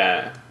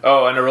 Yeah.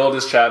 Oh, and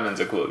Aroldis Chapman's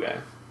a cool guy.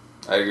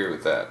 I agree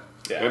with that.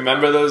 Yeah.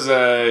 Remember those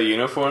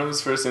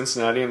uniforms for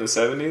Cincinnati in the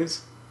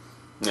 70s?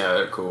 Yeah,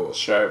 they're cool.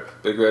 Sharp.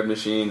 Big Red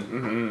Machine.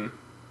 Mm-hmm.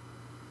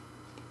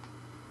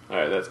 All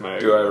right, that's my.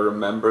 Do I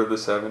remember the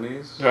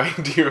 70s?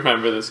 Do you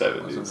remember the I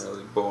 70s? wasn't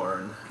really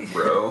born,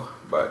 bro,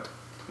 but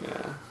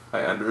Yeah.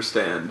 I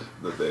understand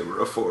that they were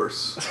a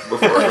force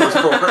before I was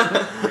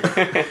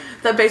born.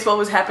 That baseball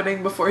was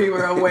happening before you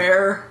were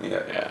aware.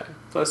 Yeah, Yeah.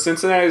 Plus,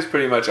 Cincinnati's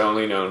pretty much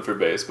only known for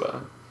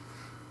baseball.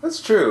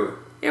 that's true.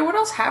 Yeah, what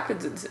else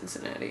happens in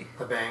Cincinnati?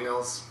 The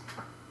Bengals.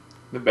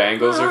 The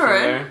Bengals are from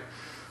Alright. there.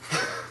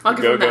 I'll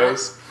give them that.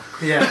 Go-Go's.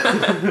 Yeah.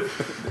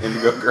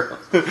 Indigo Girls.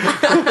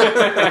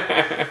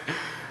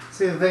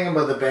 See, the thing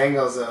about the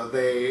Bengals, though,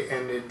 they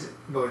ended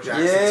Bo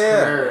Jackson's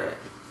Yeah. career.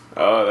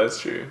 Oh, that's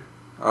true.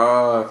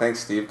 Oh, thanks,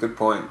 Steve. Good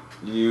point.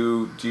 Do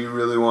you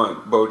really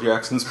want Bo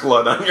Jackson's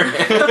blood on your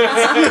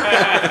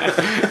hands?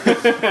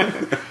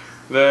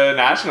 The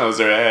Nationals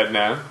are ahead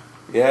now.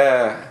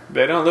 Yeah.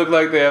 They don't look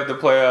like they have the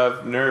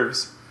playoff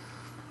nerves.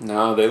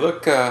 No, they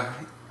look.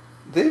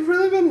 They've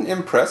really been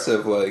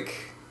impressive.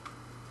 Like,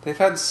 they've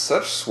had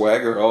such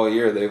swagger all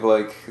year. They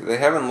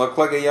haven't looked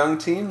like a young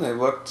team. They've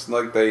looked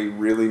like they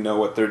really know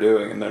what they're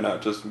doing, and they're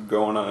not just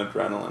going on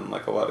adrenaline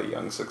like a lot of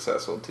young,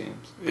 successful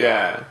teams.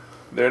 Yeah.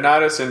 They're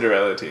not a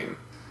Cinderella team.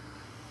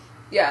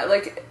 Yeah,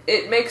 like,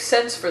 it makes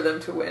sense for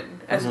them to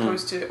win, as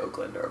opposed to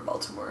Oakland or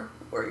Baltimore,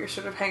 where you're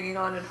sort of hanging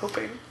on and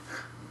hoping.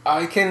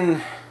 I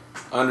can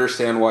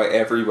understand why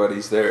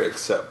everybody's there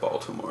except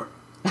Baltimore.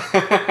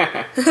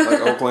 Like,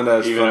 Oakland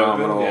has Even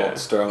phenomenal Oakland,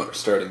 yeah.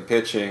 starting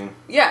pitching.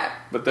 Yeah.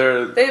 But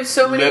they're They have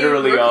so many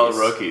literally all rookies.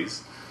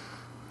 rookies.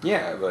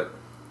 Yeah, but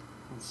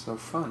it's so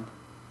fun.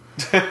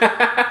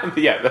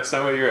 Yeah, that's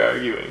not what you're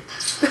arguing.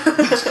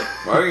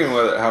 I'm arguing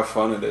with how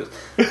fun it is.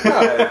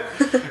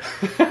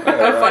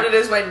 How fun it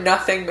is when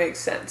nothing makes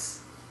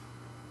sense.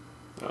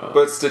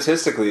 But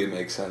statistically, it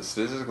makes sense.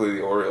 Statistically,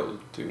 the Orioles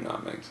do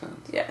not make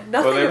sense. Yeah,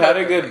 nothing. Well, they've about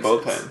had a them good makes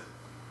bullpen. sense.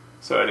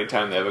 So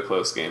anytime they have a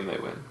close game, they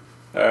win.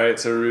 All right,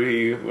 so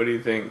Ruhi, what do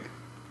you think?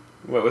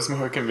 What was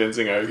more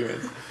convincing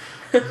argument?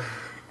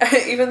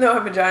 Even though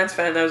I'm a Giants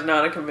fan, that was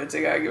not a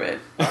convincing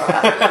argument.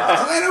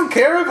 I don't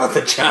care about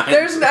the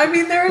Giants.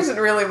 There isn't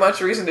really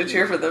much reason to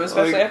cheer for them,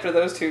 especially Like- after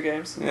those 2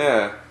 games.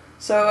 Yeah.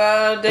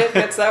 So, Dave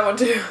gets that one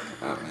too.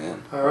 Oh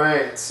man. All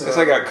right. So Guess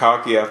I got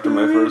cocky after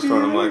my first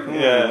one. I'm like,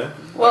 Yeah.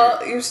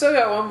 Well, you've still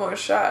got one more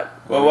shot.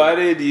 Well, what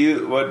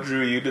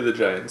drew you to the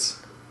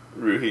Giants,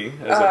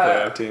 Ruhi, as a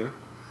playoff team?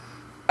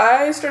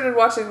 I started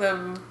watching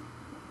them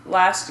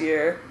last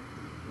year.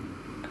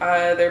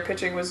 Their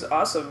pitching was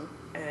awesome,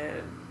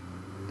 and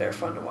they're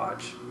fun to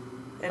watch.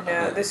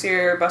 And this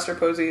year, Buster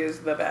Posey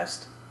is the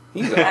best.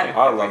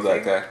 I love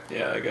that guy.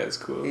 Yeah, that guy's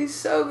cool. He's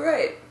so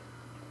great.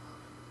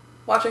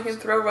 Watching him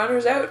throw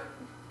runners out,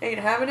 ain't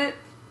having it.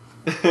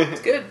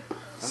 It's good.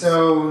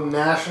 So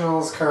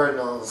Nationals,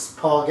 Cardinals.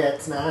 Paul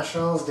gets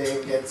Nationals.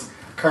 Dave gets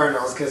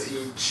Cardinals because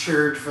he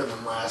cheered for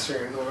them last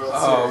year in the World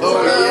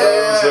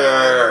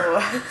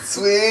Series.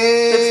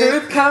 Sweet. The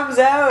truth comes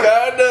out.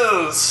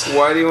 Cardinals!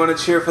 Why do you want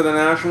to cheer for the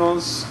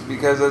Nationals?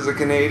 Because as a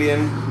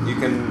Canadian, you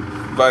can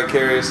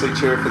vicariously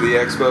cheer for the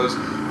Expos.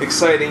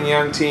 Exciting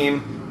young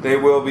team. They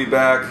will be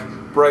back.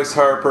 Bryce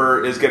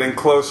Harper is getting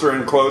closer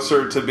and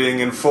closer to being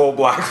in full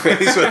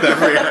blackface with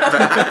every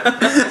at-bat.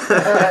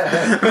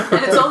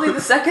 And it's only the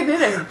 2nd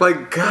inning.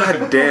 Like,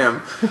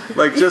 goddamn.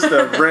 Like, just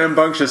a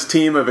rambunctious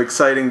team of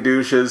exciting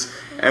douches.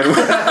 And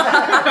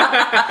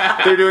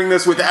they're doing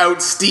this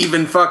without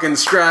Steven fucking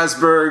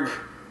Strasburg.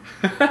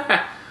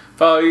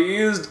 Paul, you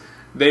used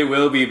 "they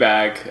will be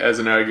back" as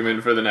an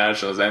argument for the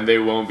Nationals, and "they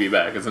won't be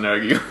back" as an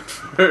argument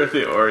for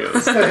the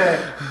Orioles.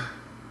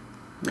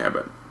 Yeah,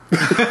 but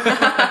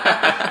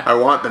I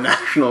want the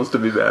Nationals to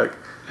be back.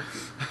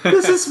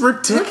 This is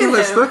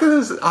ridiculous. Look at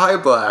his eye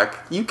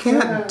black. You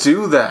can't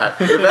do that.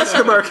 If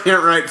Escobar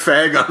can't write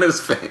fag on his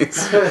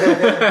face,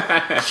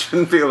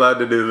 shouldn't be allowed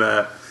to do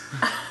that.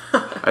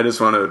 I just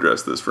want to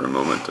address this for a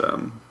moment.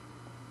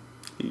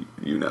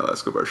 Yunel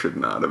Escobar should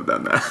not have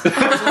done that.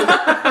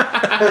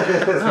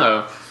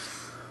 Oh,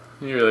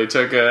 you really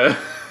took a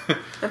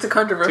That's a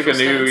controversial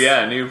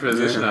new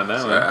position on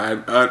that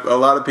one. A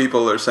lot of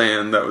people are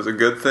saying that was a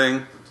good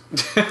thing.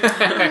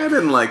 I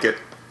didn't like it.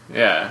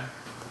 Yeah,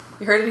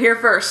 You heard it here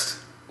first.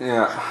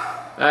 Yeah.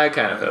 I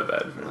kind of felt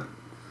bad for him.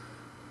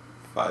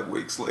 5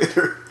 weeks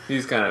later.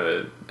 He's kind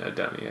of a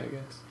dummy, I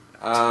guess.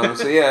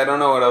 So yeah, I don't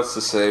know what else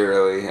to say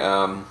really.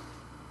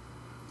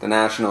 The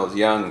Nationals,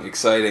 young,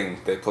 exciting.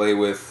 They play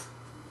with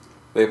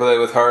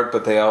heart,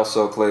 but they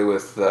also play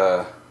with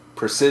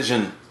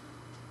precision.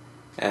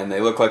 And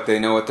they look like they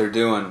know what they're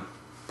doing,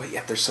 but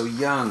yet they're so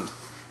young.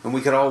 And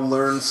we could all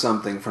learn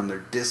something from their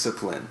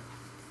discipline.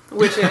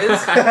 Which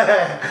is?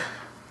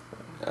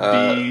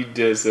 Be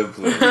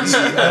disciplined.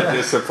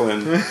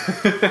 Discipline.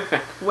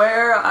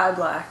 Wear eye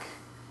black.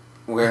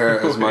 Wear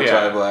as much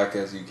Yeah. eye black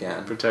as you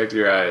can. Protect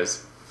your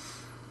eyes.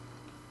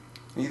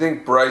 You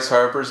think Bryce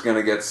Harper's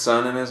gonna get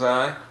sun in his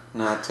eye?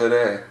 Not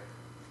today.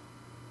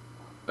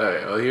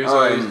 Okay, well here's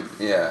why.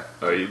 Yeah.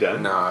 Oh, are you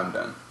done? No, I'm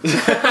done.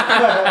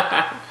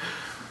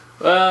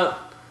 Well,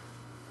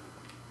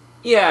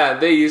 yeah,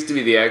 they used to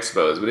be the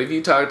Expos, but if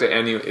you talk to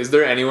is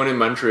there anyone in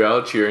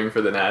Montreal cheering for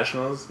the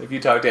Nationals? If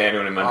you talk to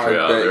anyone in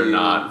Montreal, bet they're you-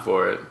 not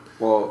for it.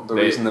 Well, the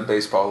reason that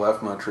baseball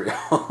left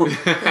Montreal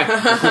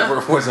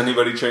was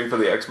anybody cheering for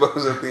the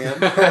Expos at the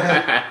end?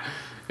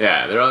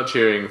 Yeah, they're all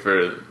cheering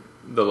for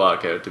the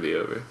lockout to be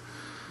over.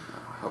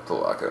 I hope the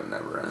lockout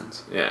never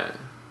ends. Yeah.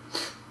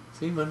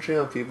 See,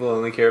 Montreal people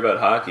only care about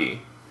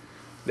hockey.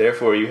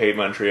 Therefore, you hate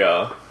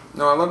Montreal.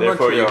 No, I love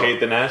Therefore, Montreal. you hate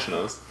the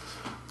Nationals.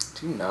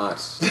 Do not.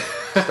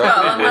 Stop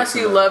Well, unless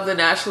mixing you that. love the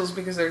Nationals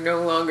because they're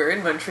no longer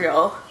in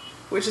Montreal,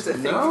 which is a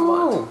thing you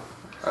want. No,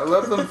 I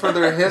love them for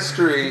their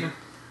history,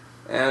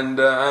 and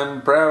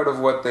I'm proud of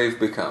what they've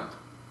become.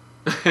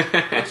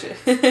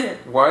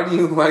 Why do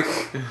you like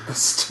the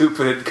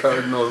stupid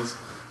Cardinals?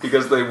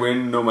 Because they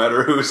win no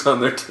matter who's on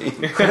their team.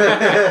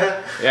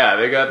 Yeah,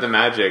 they got the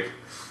magic.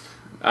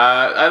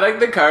 I like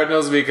the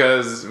Cardinals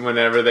because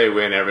whenever they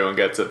win, everyone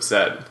gets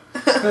upset.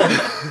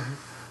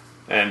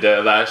 And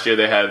last year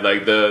they had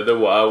like the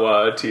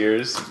Wawa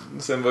tears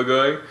symbol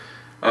going,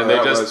 and they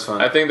that just was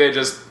fun. I think they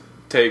just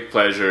take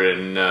pleasure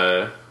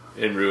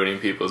in ruining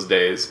people's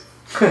days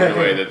in a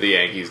way that the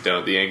Yankees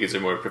don't. The Yankees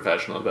are more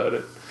professional about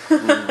it.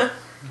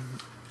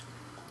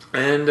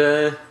 And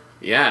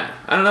yeah,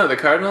 I don't know. The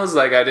Cardinals,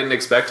 like, I didn't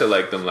expect to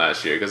like them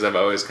last year because I've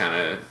always kind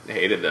of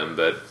hated them,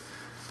 but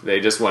they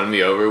just won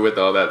me over with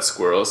all that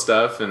squirrel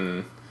stuff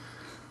and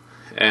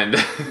And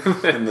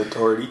the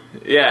Torty.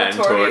 yeah, and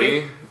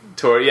Torty.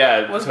 Torty,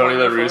 yeah, Was Tony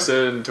La wonderful.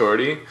 Russa and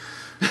Torty.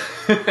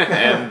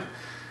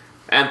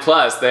 and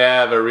plus they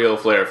have a real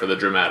flair for the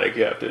dramatic,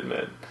 you have to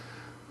admit.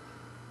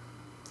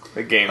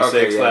 The game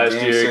Okay, 6 yeah, last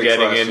Game year, 6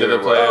 getting last into year the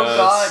was- playoffs. Oh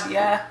God,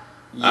 yeah.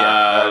 Yeah,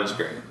 that was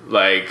great.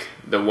 Like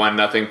the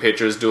 1-0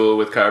 pitchers duel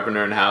with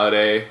Carpenter and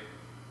Halladay,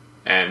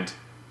 and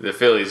the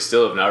Phillies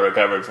still have not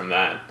recovered from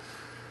that.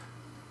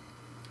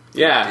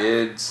 Yeah,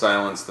 Did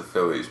silence the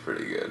Phillies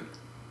pretty good.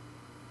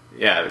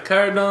 yeah, the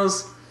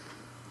Cardinals,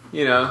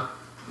 you know,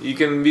 you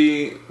can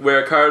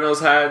wear a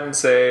Cardinals hat and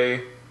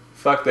say,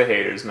 fuck the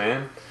haters,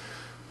 man.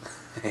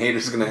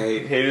 Haters gonna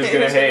hate. Haters Haters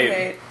gonna gonna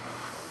hate.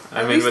 At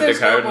I'm in least with the there's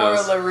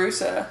Cardinals. no more La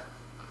Russa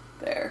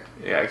there.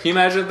 Yeah, can you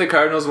imagine if the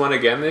Cardinals won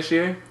again this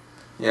year?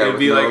 Yeah, It'd with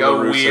be no like a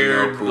La Russa,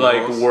 weird, no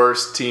like Pujols.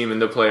 worst team in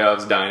the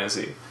playoffs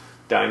dynasty.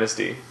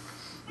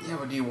 Yeah,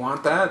 but do you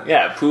want that?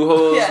 Yeah,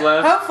 Pujols Yeah,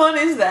 left. how fun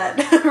is that?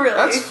 Really?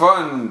 That's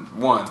fun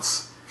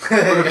once.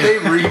 But if they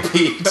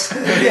repeat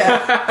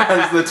Yeah.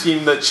 as the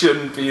team that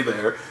shouldn't be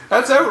there,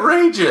 that's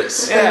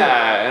outrageous.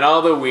 Yeah, and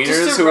all the wieners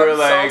Just to who were rub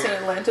like, salt in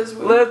Atlanta's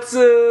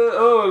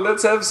wound.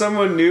 let's have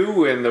someone new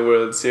win the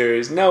World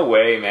Series. No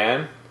way,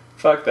 man.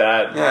 Fuck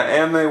that. Yeah,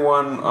 and they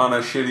won on a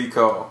shitty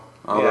call,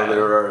 although Yeah. they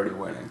were already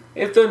winning.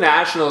 If the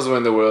Nationals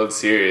win the World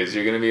Series,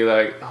 you're gonna be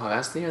like, oh,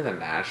 that's the year the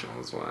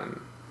Nationals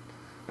won.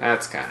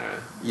 That's kind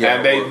of Yeah,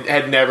 and they well-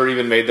 had never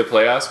even made the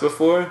playoffs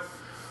before.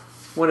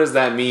 What does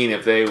that mean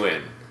if they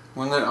win?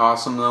 Wasn't it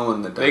awesome though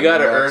when the They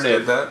gotta Diamondbacks earn it.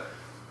 did that?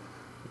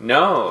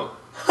 No.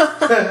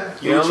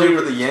 You would cheer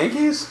for the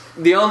Yankees?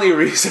 The only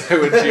reason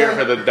I would cheer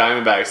for the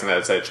Diamondbacks in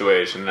that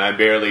situation, and I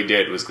barely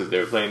did, was because they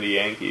were playing the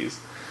Yankees.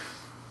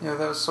 Yeah,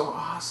 that was so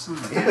awesome.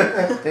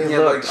 They Yeah,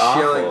 looked like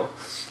shilling. awful.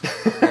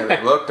 Yeah,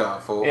 they looked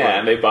awful. Yeah, but-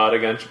 and they bought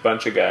a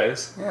bunch of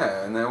guys.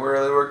 yeah, and that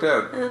really worked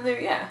out. And then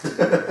they, yeah.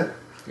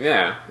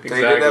 Yeah, exactly.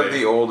 They did have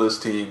the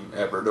oldest team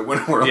ever to win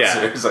a World Yeah.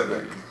 Series, I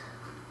think.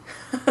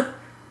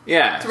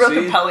 yeah, It's real see?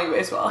 compelling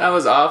baseball. That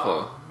was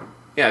awful.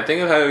 Yeah,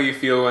 think of how you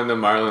feel when the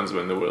Marlins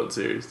win the World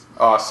Series.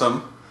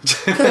 Awesome.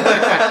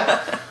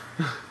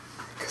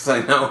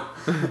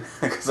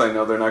 Because I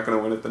know they're not going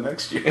to win it the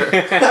next year.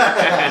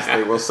 'Cause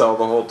they will sell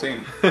the whole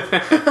team.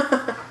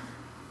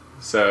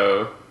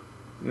 So,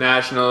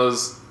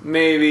 Nationals,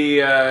 maybe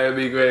it'd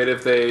be great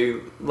if they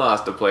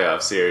lost a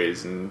playoff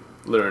series and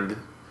learned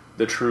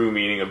the true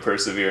meaning of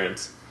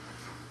perseverance.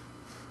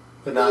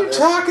 But What not are you this.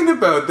 talking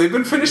about? They've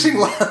been finishing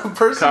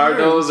perseverance.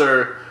 Cardinals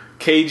are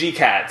cagey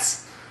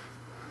cats.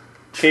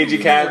 Cagey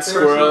cat,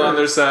 squirrel on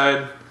their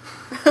side.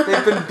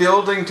 They've been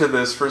building to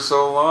this for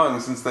so long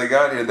since they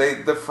got here.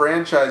 The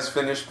franchise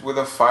finished with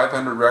a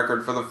 500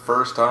 record for the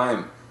first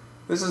time.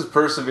 This is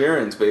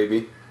perseverance,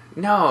 baby.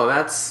 No,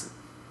 that's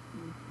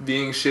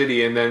being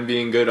shitty and then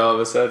being good all of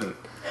a sudden.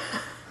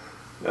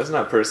 That's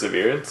not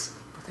perseverance.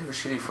 But they were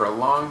shitty for a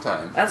long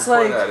time. That's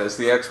Before like- that, as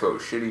the Expos,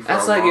 shitty for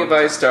That's a like long if I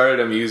time. started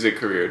a music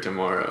career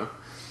tomorrow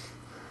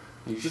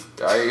You should,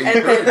 I And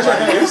encourage you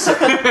to do so.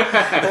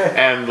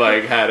 and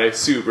like had a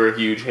super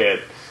huge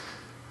hit.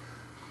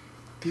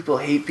 People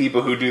hate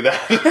people who do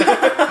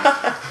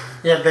that.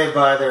 Yeah, they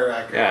buy their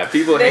record. Yeah,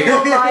 people They hate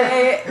will buy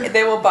it.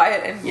 They will buy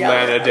it and yell.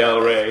 Lana at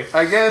Del it. Rey.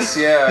 I guess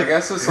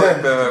it's like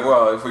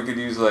if we could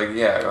use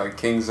like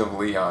Kings of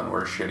Leon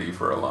were shitty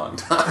for a long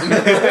time.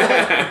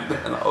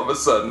 And all of a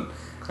sudden,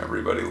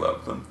 everybody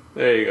loved them.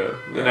 There you go.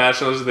 The Yeah.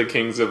 Nationals are the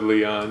Kings of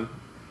Leon.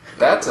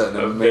 That's an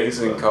Of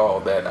amazing baseball. call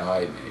that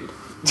I made.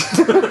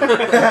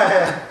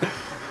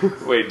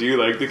 Wait, do you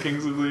like the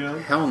Kings of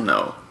Leon? Hell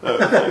no. Oh,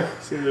 okay.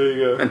 So there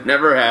you go.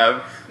 Never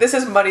have. This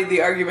has muddied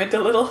the argument a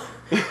little.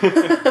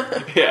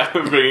 Yeah,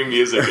 I'm bringing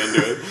music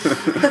into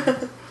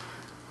it.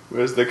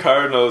 Whereas the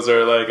Cardinals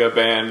are like a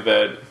band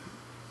that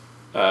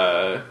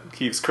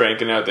keeps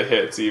cranking out the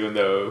hits, even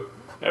though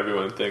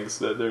everyone thinks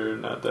that they're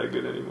not that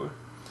good anymore.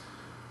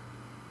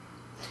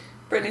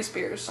 Britney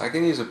Spears. I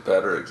can use a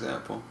better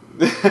example.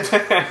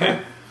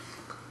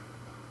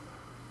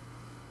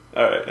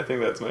 All right, I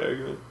think that's my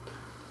argument.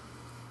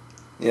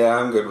 Yeah,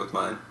 I'm good with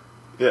mine.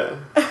 Yeah,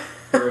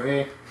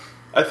 Ruby.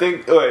 I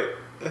think. Wait,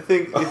 I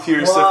think if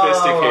you're Whoa.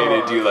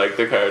 sophisticated, you like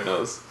the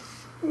Cardinals,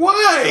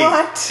 Why?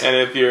 What? and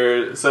if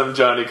you're some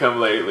Johnny Come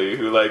Lately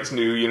who likes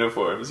new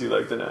uniforms, you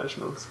like the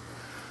Nationals.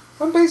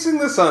 I'm basing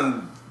this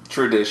on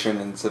tradition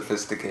and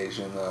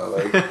sophistication, though.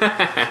 Like,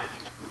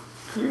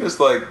 you're just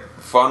like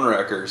fun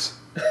wreckers.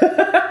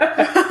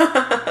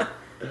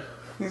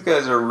 These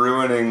guys are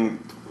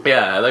ruining.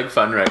 Yeah, I like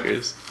fun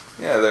records.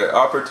 Yeah, they're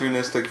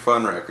opportunistic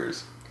fun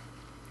wreckers.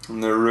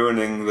 And they're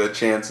ruining the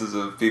chances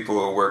of people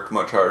who worked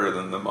much harder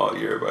than them all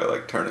year by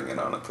like turning it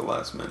on at the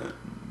last minute.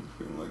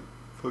 Being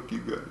Fuck you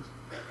guys.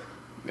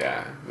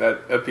 Yeah,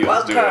 that appeals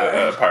Wild to card.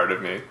 a part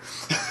of me.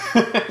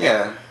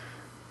 Yeah.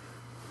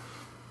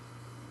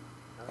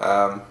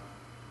 All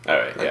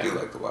right, I yeah. do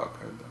like the wild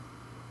card though.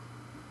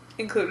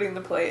 Including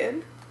the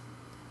play-in.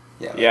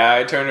 Yeah. Yeah,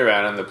 I turned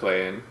around on the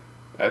play-in.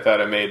 I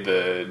thought it made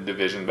the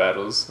division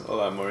battles a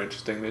lot more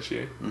interesting this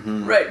year.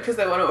 Mm-hmm. Right, because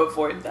they want to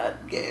avoid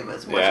that game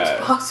as much Yeah.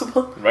 as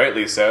possible.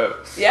 Rightly so.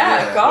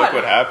 Yeah, Yeah, God. Look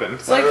what happened.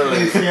 It's like,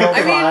 Field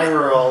I mean-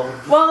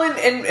 viral. well,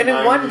 and in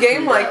one 90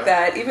 game feet like out.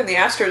 that, even the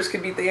Astros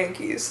could beat the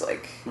Yankees.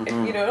 Like,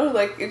 Mhm. you know,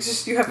 like, it's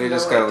just, you have They no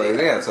just got idea.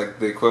 like, yeah, it's like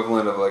the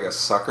equivalent of like a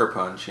sucker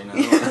punch, you know?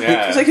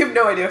 Yeah. It's like you have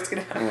no idea what's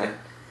going to happen.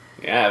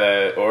 Yeah. Yeah,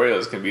 the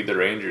Orioles can beat the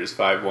Rangers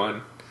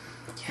 5-1.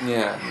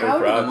 Yeah. How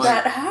problem. did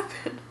that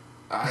happen?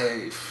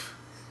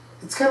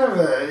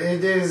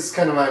 It is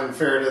kind of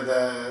unfair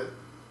to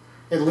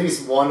at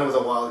least one of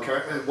the wild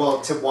card,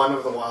 to one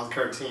of the wild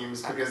card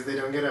teams because they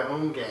don't get a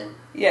home game.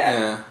 Yeah.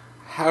 Yeah.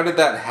 How did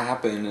that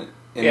happen?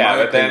 In Yeah,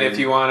 my but then opinion? if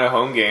you want a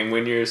home game,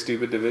 win your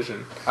stupid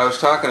division. I was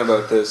talking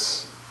about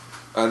this.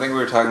 I think we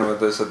were talking about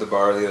this at the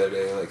bar the other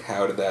day. Like,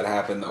 how did that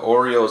happen? The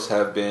Orioles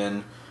have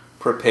been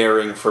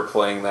preparing for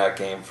playing that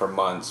game for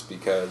months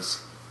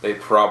because they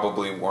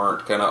probably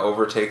weren't going to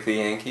overtake the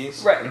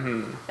Yankees. Right.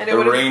 Mm-hmm. And it The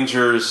would have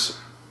Rangers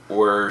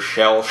were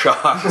shell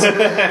shocked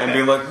and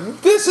being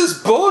like, "This is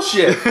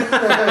bullshit.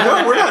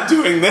 No, we're not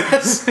doing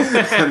this."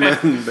 And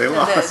then they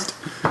lost.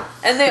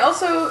 And they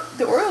also,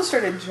 the Orioles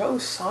started Joe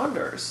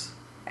Saunders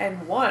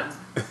and won.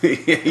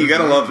 You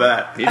gotta love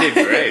that. He did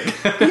great.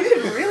 He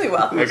did really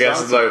well. I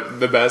guess it's like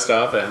the best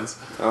offense.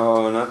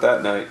 Oh, not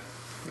that night.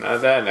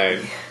 Not that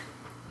night.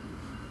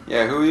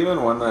 Yeah, who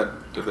even won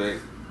that debate?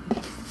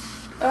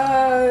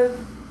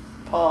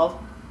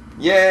 Paul.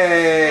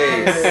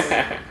 Yay!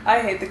 I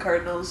hate the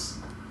Cardinals.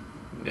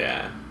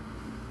 Yeah.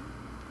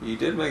 You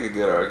did make a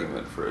good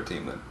argument for a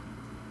team that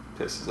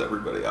pisses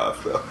everybody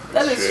off, though.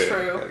 That That's is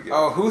true. true.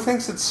 Oh, who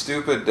thinks it's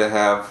stupid to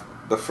have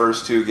the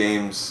first two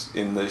games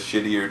in the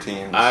shittier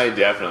teams? I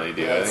definitely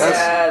do. I think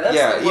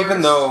That's the even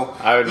worst. though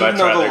I would much even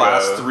though rather the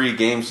last go- 3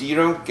 games, you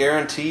don't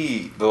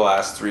guarantee the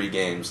last 3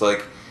 games.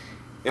 Like,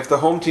 if the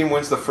home team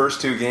wins the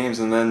first 2 games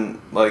and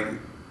then, like,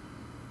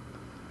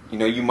 you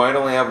know, you might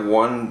only have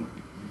 1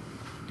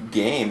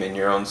 game in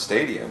your own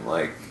stadium,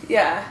 like,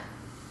 Yeah.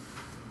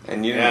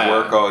 and you didn't Yeah.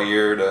 work all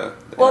year to.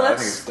 Well, I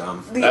that's think it's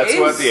dumb. the That's A's.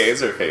 what the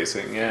A's are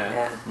facing, yeah.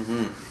 Yeah.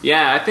 Mm-hmm.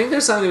 Yeah, I think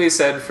there's something to be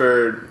said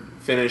for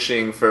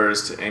finishing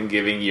first and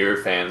giving your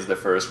fans the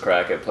first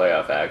crack at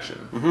playoff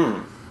action. Mm-hmm.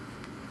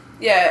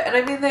 Yeah, and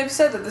I mean, they've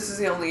said that this is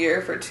the only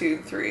year for 2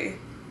 and 3.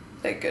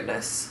 Thank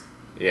goodness.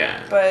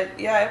 Yeah. But,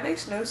 yeah, it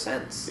makes no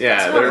sense. Yeah,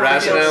 That's not their a real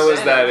rationale was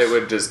that advantage. it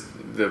would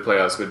just, the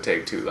playoffs would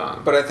take too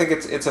long. But I think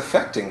it's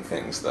affecting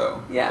things,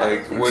 though. Yeah, I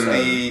Like, think would so.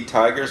 the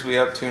Tigers be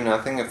up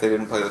 2-0 if they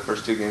didn't play the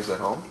first 2 games at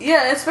home?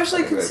 Yeah, especially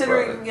I think they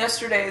considering probably-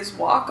 yesterday's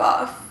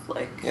walk-off.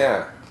 Like,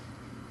 Yeah.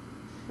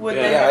 would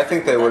Yeah. they Yeah, I have-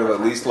 think they would have at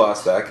that least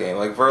lost that game.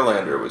 Like,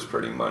 Verlander was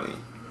pretty money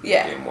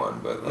Yeah. game 1,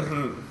 but, like...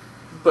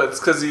 But it's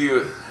because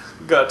you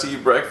got to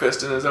eat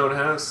breakfast in his own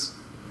house.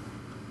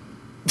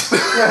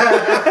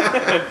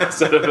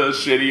 Instead of a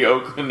shitty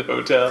Oakland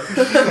hotel.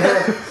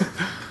 yeah.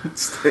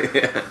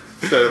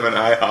 Instead of an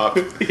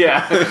IHOP.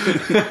 Yeah.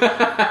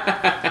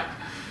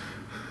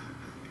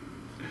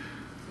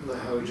 The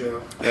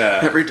Hojo. Yeah.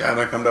 Every time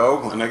I come to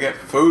Oakland, I get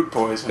food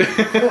poisoning.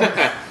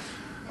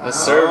 The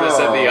service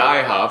at the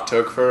IHOP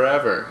took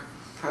forever.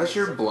 How's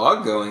your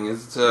blog going?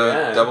 Is it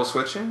Yeah. double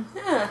switching?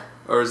 Yeah,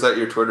 Or is that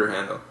your Twitter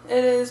handle?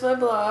 it is my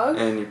blog,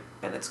 And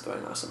and it's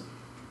going awesome.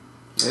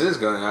 it is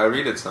going. I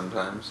read it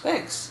sometimes.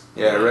 Thanks.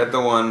 Yeah, I read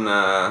the one.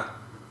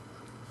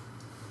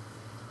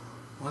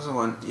 What was the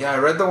one? Yeah, I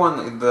read the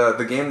one.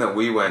 The game that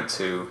we went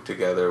to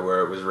together,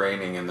 where it was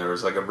raining and there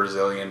was like a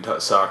Brazilian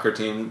soccer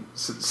team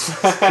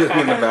sitting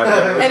in the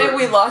background. And then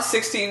we lost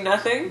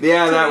 16-0.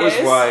 Yeah, to that the was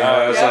A's. why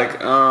I was Yeah. like,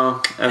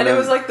 oh. And then, it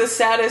was like the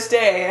saddest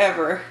day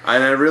ever.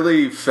 and I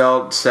really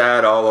felt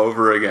sad all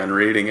over again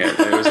reading it.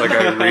 It was like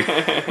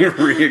I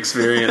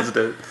re-experienced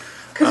it.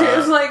 Because it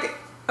was like,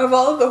 of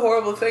all of the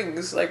horrible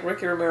things, like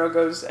Ricky Romero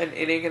goes an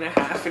inning and a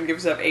half and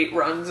gives up 8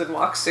 runs and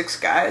walks 6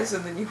 guys,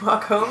 and then you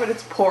walk home and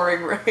it's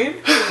pouring rain.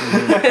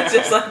 It's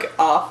just like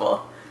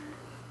awful.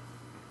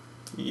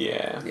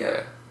 Yeah.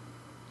 Yeah.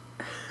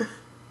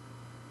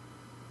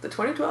 The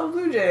 2012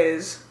 Blue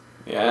Jays.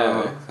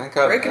 Yeah. Oh, thank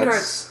God. Breaking that's-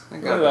 hearts.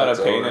 Thank A God lot that's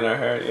of pain over. in our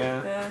heart,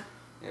 yeah. Yeah.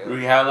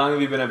 Yeah. How long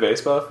have you been a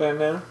baseball fan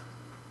now?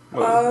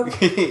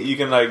 You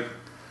can like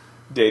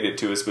date it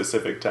to a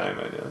specific time,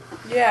 I know.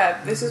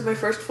 Yeah, this is my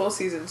first full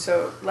season.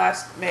 So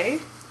last May,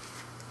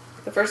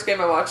 the first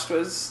game I watched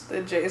was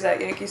the Jays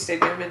at Yankee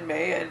Stadium in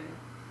May, and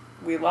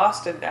we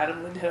lost, and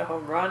Adam Lind hit a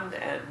home run,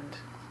 and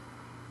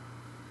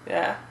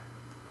yeah,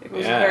 it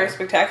wasn't Yeah. very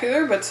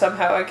spectacular, but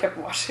somehow I kept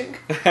watching.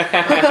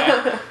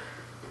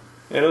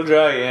 It'll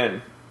draw you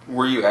in.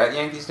 Were you at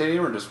Yankee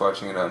Stadium or just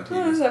watching it on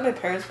I was TV? at my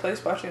parents'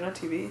 place watching it on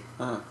TV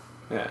Oh.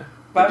 Yeah.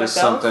 by Just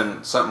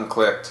myself. something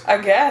clicked. I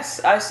guess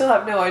I still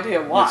have no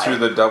idea why. You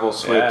threw the double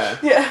switch. Yeah.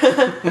 Yeah.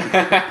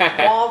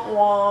 Womp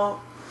womp.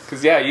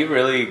 Because, yeah, you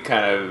really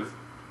kind of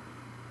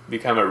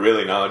become a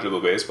really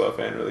knowledgeable baseball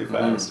fan really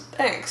fast.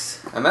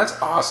 Thanks. And that's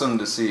awesome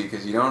to see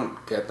because you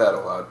don't get that a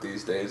lot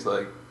these days.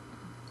 Like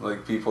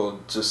people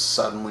just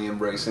suddenly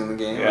embracing the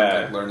game Yeah.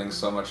 and like, learning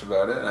so much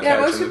about it. And Yeah,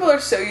 most actually- people are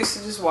so used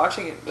to just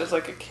watching it as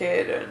like a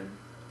kid and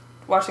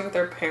watching with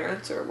their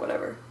parents or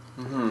whatever.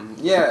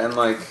 Yeah, and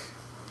like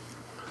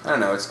I don't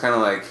know, it's kind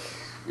of like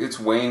it's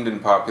waned in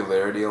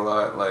popularity a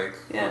lot, like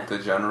Yeah. with the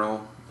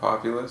general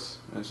populace.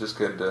 It's just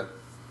good to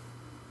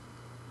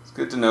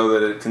know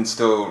that it can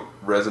still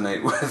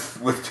resonate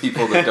with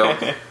people that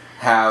don't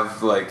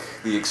have like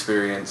the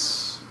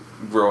experience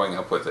growing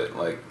up with it.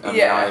 Like I mean,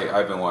 Yeah.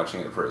 I've been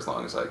watching it for as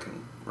long as I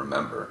can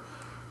remember,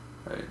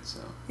 right? So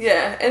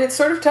Yeah, and it's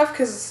sort of tough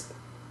because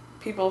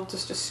people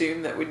just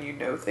assume that when you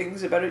know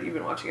things about it, you've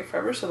been watching it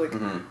forever. So like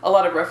a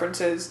lot of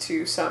references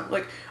to some,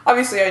 like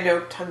obviously I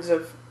know tons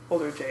of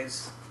older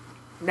Jays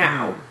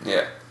now,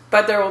 yeah,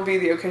 but there will be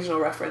the occasional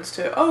reference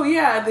to, oh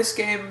yeah, this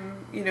game,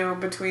 you know,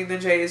 between the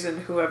Jays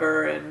and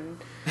whoever in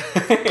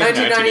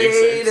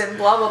 1998 and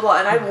blah blah blah,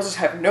 and I will just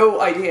have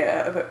no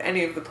idea about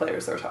any of the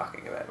players they're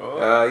talking about.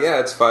 yeah.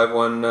 It's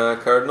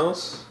 5-1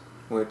 Cardinals,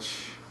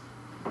 which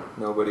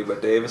nobody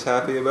but Dave is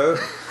happy about.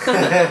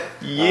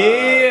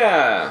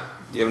 Yeah.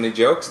 Do you have any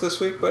jokes this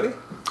week, buddy?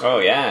 Oh,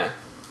 yeah.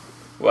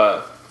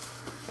 Well,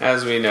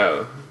 as we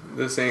know,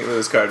 the St.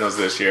 Louis Cardinals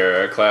this year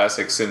are a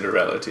classic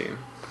Cinderella team.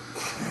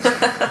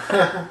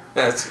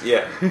 That's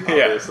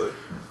obviously.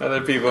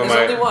 Other people There's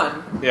might. only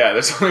one. Yeah,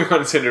 there's only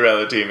one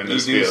Cinderella team in You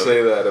this do field.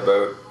 say that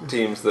about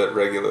teams that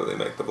regularly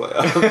make the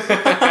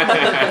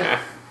playoffs.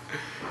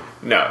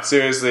 No,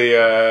 seriously,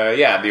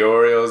 the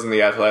Orioles and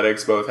the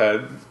Athletics both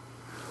had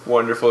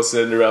wonderful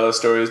Cinderella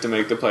stories to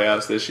make the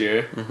playoffs this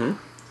year.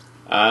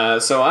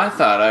 So I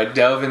thought I'd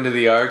delve into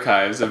the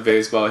archives of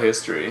baseball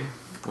history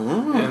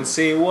and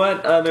see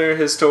what other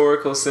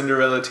historical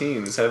Cinderella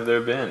teams have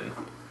there been.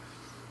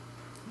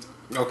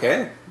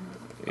 Okay.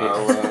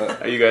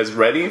 Are you guys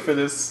ready for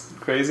this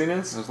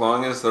craziness? As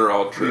long as they're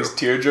all true. These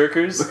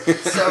tearjerkers?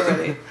 So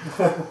ready.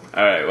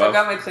 Alright, I've well,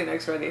 got my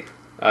Kleenex ready.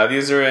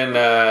 these are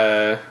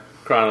in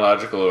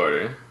chronological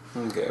order.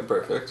 Okay,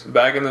 perfect.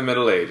 Back in the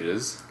Middle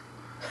Ages,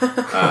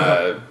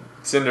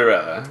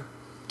 Cinderella,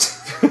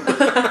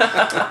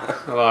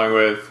 along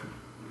with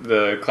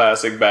the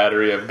classic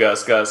battery of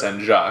Gus Gus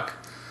and Jacques,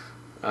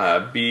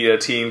 beat a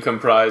team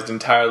comprised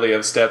entirely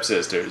of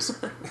stepsisters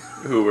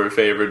who were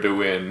favored to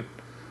win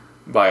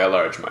by a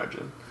large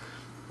margin.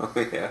 Oh,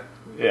 yeah.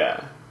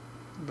 Yeah.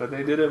 But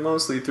they did it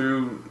mostly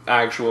through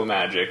actual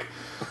magic.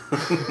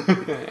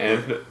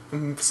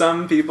 And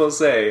some people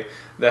say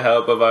the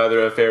help of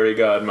either a fairy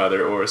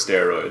godmother or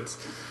steroids.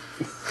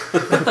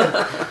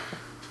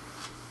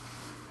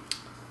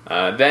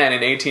 Then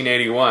in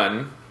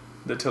 1881,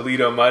 the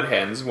Toledo Mud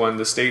Hens won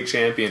the state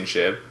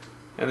championship,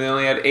 and they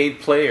only had 8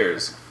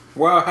 players,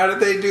 Wow, how did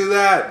they do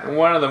that? and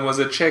one of them was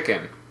a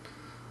chicken.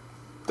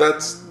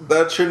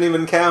 That shouldn't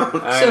even count.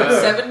 I So know.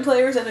 7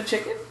 players and a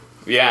chicken?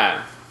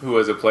 Yeah, who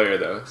was a player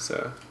though,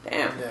 so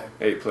Damn. Yeah.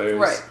 8 players.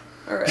 Right.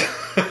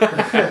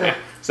 Alright.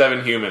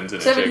 7 humans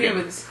and a 7 chicken.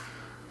 humans.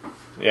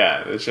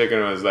 Yeah, the chicken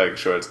was like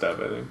shortstop,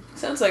 I think.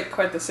 Sounds like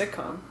quite the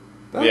sitcom.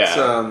 That's,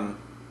 Yeah.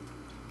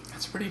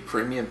 That's a pretty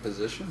premium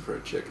position for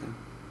a chicken.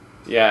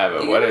 Yeah,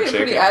 but You what gotta a be a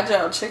chicken. pretty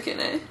agile chicken,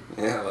 eh?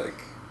 Yeah, like,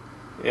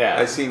 Yeah.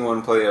 I seen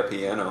one play a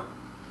piano.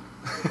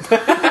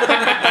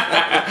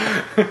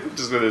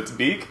 Just with its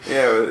beak?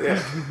 Yeah,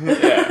 yeah.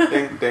 Yeah.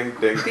 Ding, ding,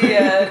 ding.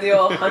 The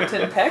old hunt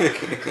and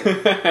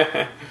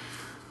peck.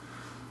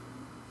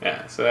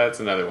 Yeah, so that's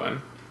another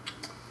one.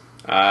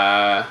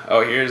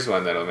 Here's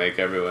one that'll make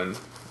everyone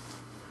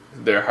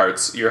your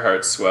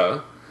hearts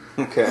swell.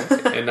 Okay.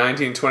 In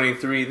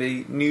 1923,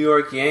 the New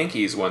York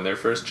Yankees won their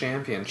first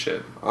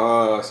championship,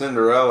 Oh,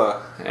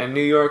 Cinderella. and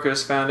New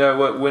Yorkers found out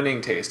what winning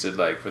tasted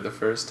like for the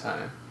first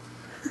time.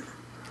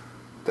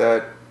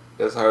 That,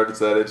 as hard as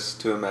that is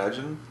to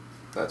imagine,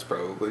 that's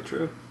probably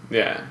true.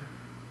 Yeah,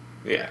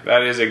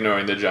 that is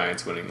ignoring the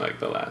Giants winning like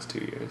the last 2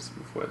 years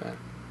before that,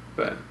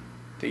 but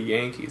the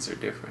Yankees are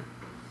different.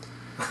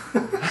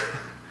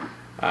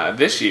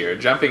 This year,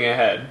 jumping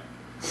ahead,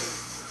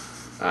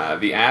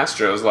 the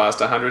Astros lost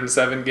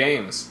 107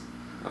 games,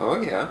 Oh,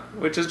 yeah.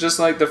 which is just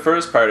like the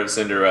first part of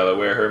Cinderella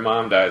where her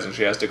mom dies and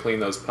she has to clean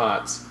those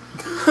pots.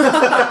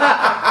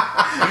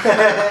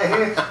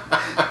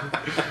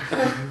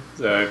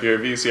 So if your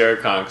VCR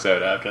conks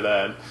out after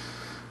that,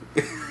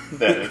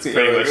 then it's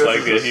pretty Yeah, much this like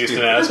is the a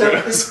Houston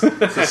stupid-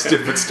 Astros. It's a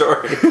stupid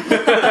story.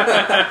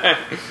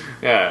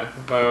 Yeah,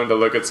 if I wanted to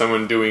look at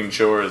someone doing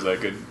chores, I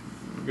could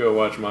go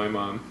watch my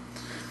mom.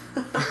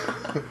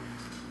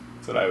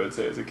 That's what I would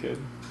say as a kid.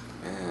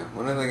 Yeah,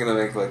 when are they gonna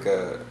make like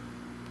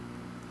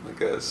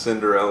a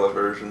Cinderella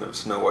version of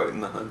Snow White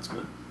and the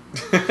Huntsman?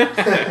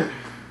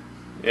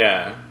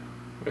 Yeah,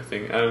 we're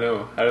thinking, I don't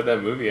know, how did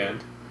that movie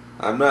end?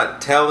 I'm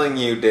not telling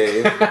you,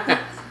 Dave.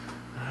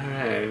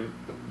 Alright,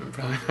 I'm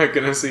probably not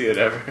gonna see it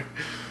ever.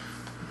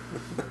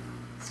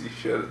 You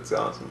should. It's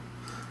awesome.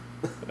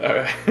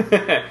 Alright,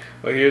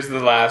 well here's the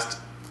last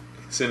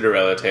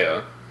Cinderella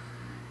tale.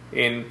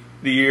 In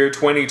the year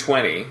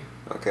 2020,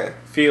 Okay.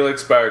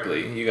 Felix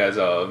Barkley. You guys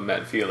all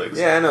met Felix.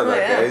 Yeah, I know that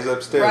yeah. guy. He's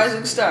upstairs.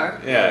 Rising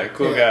star. Yeah,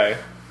 cool Yeah. guy.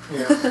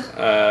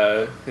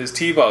 Yeah. His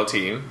T-ball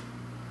team,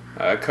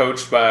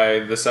 coached by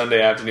the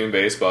Sunday afternoon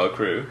baseball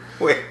crew.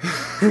 Wait.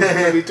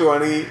 Maybe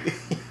 20.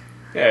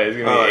 Yeah, he's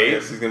gonna Oh, be I 8.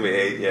 guess he's gonna be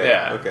 8. Yeah.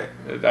 Yeah. Okay.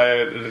 I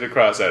had to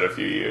cross out a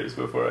few years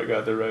before I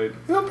got the right.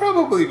 He'll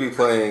probably be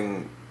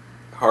playing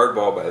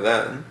hardball by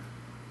then.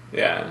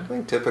 Yeah. I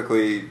think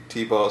typically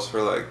T-balls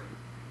for like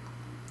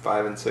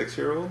 5 and 6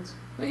 year olds.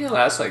 I think it'll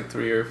last like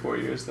 3 or 4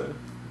 years though.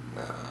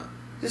 Nah.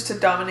 Just to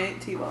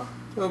dominate T-ball.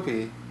 He'll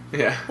be.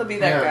 Yeah. He'll be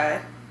that Yeah.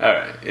 guy. All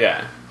right.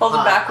 Yeah. Hold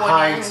him back one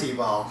high year.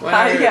 T-ball.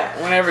 Whenever,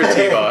 yeah. whenever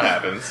T-ball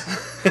happens,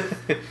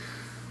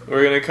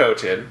 we're gonna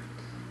coach it,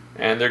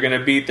 and they're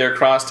gonna beat their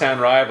crosstown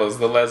rivals,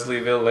 the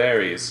Leslieville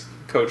Larrys,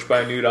 coached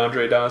by Newt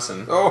Andre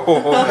Dawson.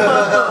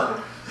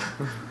 Oh.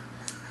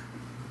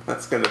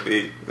 That's gonna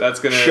be That's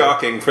gonna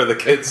shocking for the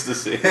kids to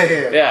see.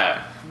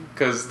 Yeah,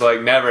 because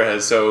like never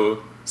has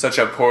such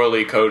a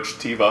poorly coached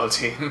T-ball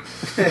team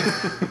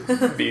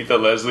beat the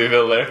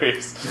Leslieville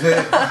Larrys.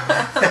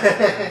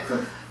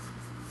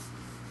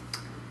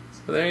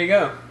 So there you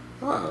go.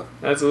 Wow.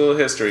 That's a little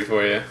history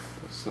for you.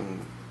 Some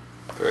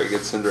very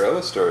good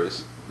Cinderella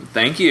stories.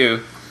 Thank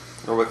you.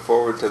 I look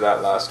forward to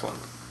that last one.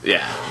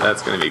 Yeah,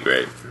 that's gonna be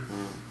great.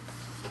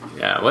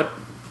 Yeah, what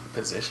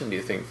position do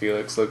you think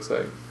Felix looks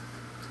like?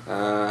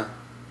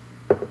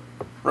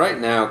 Right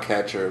now,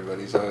 catcher, but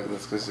that's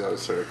because he's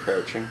always sort of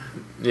crouching.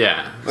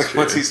 Yeah. Like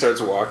once he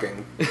starts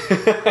walking, we'll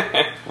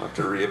have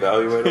to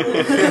reevaluate a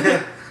little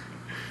bit.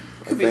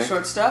 Could be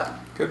shortstop.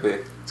 Could be.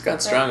 It's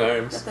got strong Got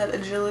arms. that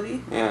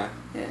agility. Yeah.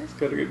 Yeah. It's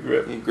got a good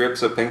grip. He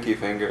grips a pinky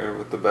finger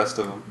with the best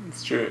of them.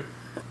 It's true.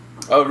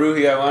 Oh,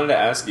 Ruhi, I wanted to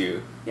ask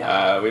you.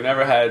 Yeah. We've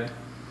never had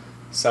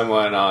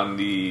someone on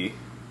the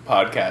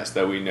podcast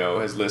that we know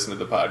has listened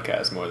to the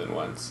podcast more than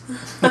once.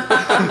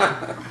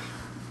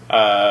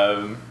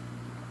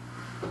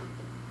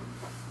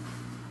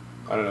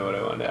 I don't know what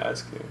I wanted to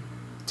ask you.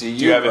 Do Do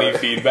you have any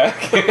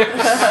feedback?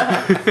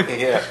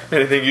 Yeah.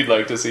 Anything you'd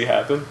like to see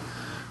happen?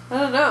 I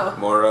don't know.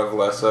 More of,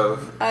 less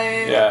of.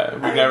 Yeah,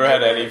 we've never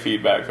had any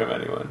feedback from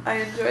anyone.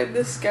 I enjoyed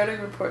the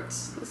scouting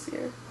reports this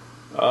year.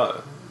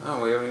 Oh, Oh,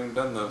 we haven't even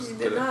done those. You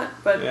today. did not,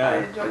 but Yeah. I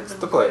enjoyed It's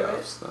them. the quite a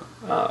playoffs, though.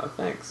 oh,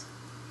 thanks.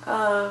 bit.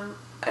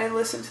 I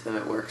listen to them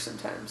at work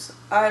sometimes.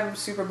 I'm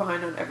super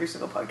behind on every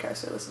single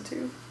podcast I listen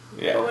to.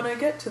 But when Yeah. I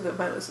get to them,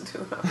 I listen to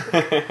them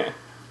after.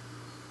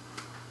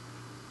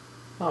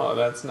 Oh,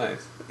 that's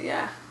nice.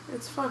 Yeah,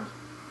 it's fun.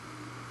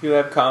 If you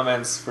have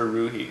comments for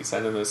Ruhi,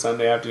 send them to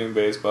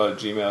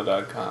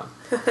sundayafternoonbaseball@gmail.com.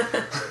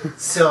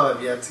 Still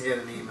have yet to get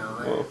an email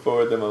there. We'll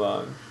forward them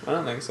along. I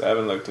don't think so. I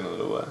haven't looked in a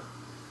little while.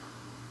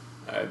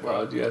 Alright,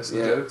 Paul, do you have some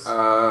jokes?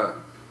 I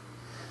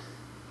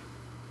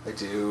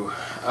do.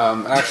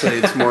 Actually,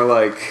 it's more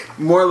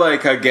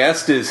like a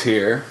guest is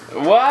here.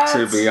 What?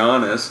 To be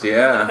honest,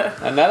 yeah.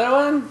 Another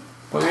one?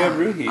 Well, we have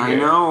Ruhi here. I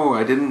know.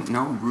 I didn't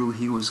know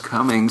Ruhi was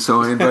coming,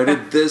 so I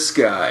invited this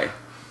guy.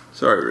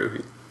 Sorry,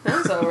 Ruhi.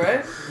 That's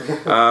alright.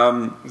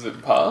 Is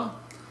it Paul?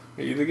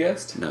 Are you the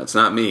guest? No, it's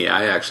not me.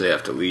 I actually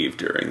have to leave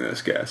during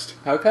this guest.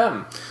 How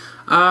come?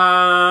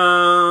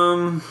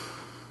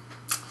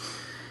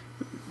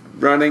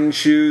 Running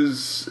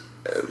shoes.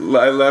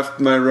 I left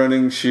my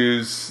running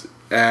shoes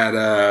at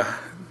the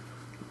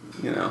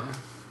mall.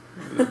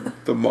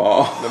 The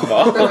mall?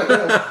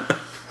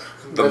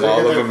 The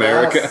Mall of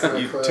America.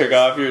 You took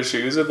off your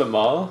shoes at the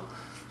mall?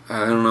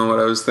 I don't know what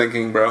I was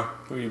thinking, bro.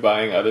 Were you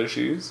buying other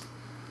shoes?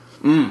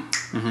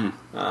 Mm-hmm.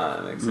 Ah,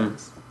 that makes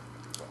sense.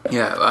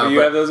 Yeah, But you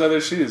have those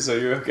other shoes, so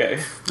you're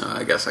okay.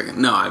 I guess I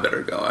can. No, I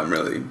better go. I'm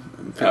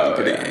feeling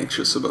pretty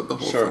anxious about the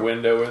whole Short thing.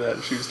 window where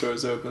that shoe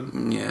store's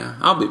open. Yeah,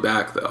 I'll be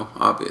back though,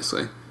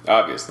 obviously.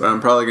 Obviously. But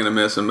I'm probably gonna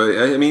miss him. But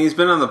I mean, he's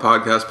been on the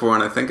podcast before,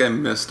 and I think I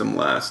missed him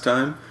last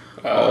time.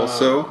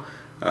 Also,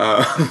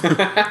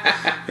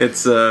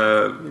 it's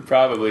You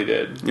probably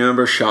did. you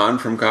remember Sean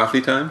from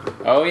Coffee Time?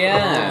 Oh,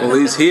 yeah. Well,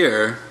 he's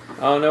here,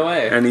 Oh, no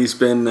way. and he's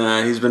been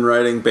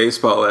writing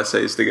baseball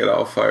essays to get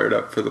all fired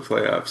up for the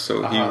playoffs.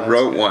 So he that's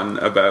wrote good. one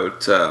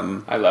about.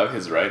 I love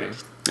his writing.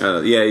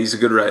 Yeah, he's a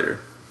good writer.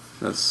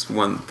 That's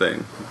one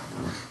thing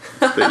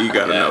that you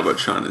gotta Yeah. know about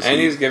Sean. Is And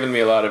he- he's given me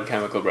a lot of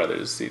Chemical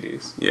Brothers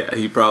CDs. yeah,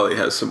 he probably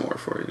has some more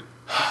for you.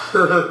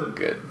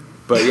 Good.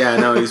 But yeah,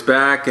 no, he's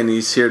back and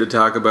he's here to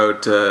talk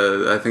about.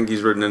 I think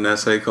he's written an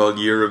essay called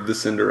 "Year of the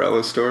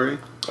Cinderella Story."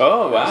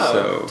 Oh, wow.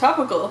 So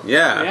Topical.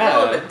 yeah, Yeah.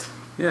 Relevant.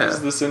 This is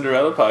yeah. the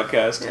Cinderella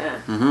podcast. Yeah.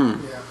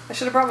 Mm-hmm. Yeah. I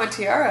should have brought my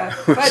tiara.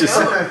 If I'd Just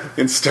known.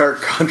 in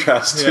stark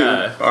contrast to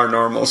Yeah. our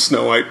normal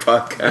Snow White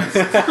podcast,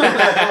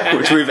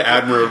 which we've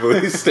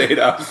admirably stayed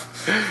up.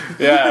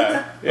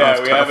 Yeah. Yeah,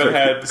 Off we haven't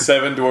topic. had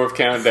 7 Dwarf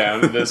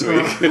Countdown this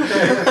week.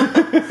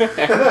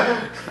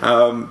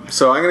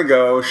 So I'm gonna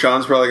go.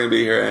 Sean's probably gonna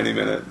be here any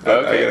minute.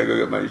 But Okay. I gotta go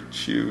get my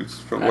shoes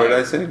from. Where did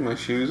I say my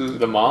shoes?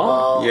 The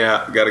mall? Well,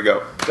 Yeah, gotta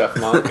go. Duff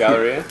Mall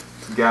Galleria?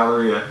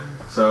 Galleria.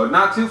 So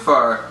not too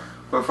far,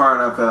 but far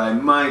enough that I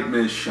might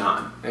miss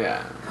Sean.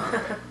 Yeah.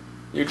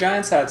 Your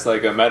Giants hat's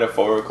like a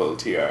metaphorical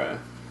tiara.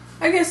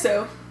 I guess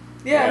so.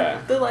 Yeah. Yeah.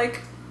 The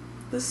like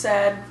The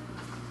sad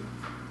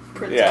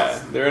princess.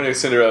 Yeah, they're in a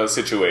Cinderella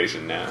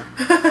situation now.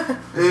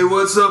 Hey,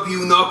 what's up, you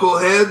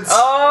knuckleheads?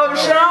 Oh,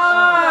 Sean!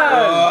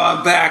 Oh,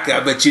 I'm back. I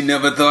bet you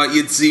never thought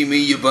you'd see me,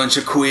 you bunch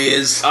of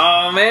queers.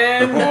 Oh,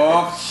 man.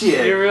 Oh,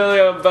 shit. You're really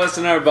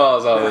busting our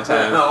balls all the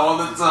time. All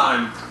the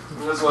time.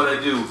 That's what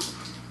I do.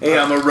 Hey,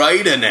 I'm a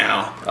writer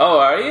now. Oh,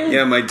 are you?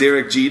 Yeah, my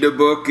Derek Jeter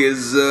book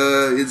is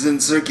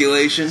in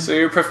circulation. So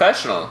you're a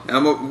professional.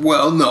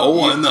 Well,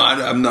 no, I'm not.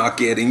 I'm not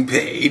getting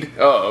paid.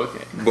 Oh,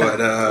 okay. But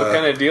What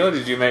kind of deal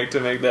did you make to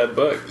make that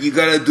book? you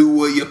gotta do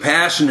what you're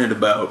passionate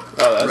about.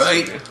 Oh, that's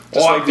right. true.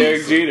 Just like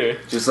Derek Jeter.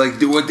 Just like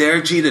do what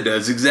Derek Jeter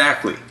does,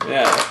 exactly.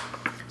 Yeah.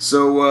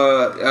 So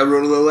I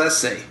wrote a little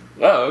essay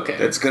Oh, okay.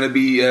 that's gonna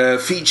be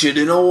featured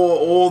in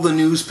all the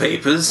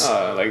newspapers.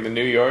 Oh, like the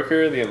New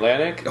Yorker, the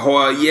Atlantic?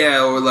 Or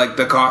like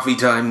the Coffee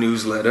Time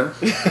newsletter.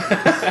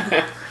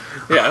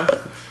 Yeah.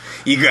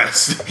 You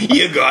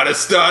gotta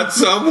start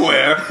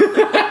somewhere.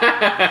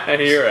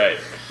 You're right.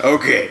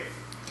 Okay,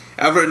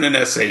 I've written an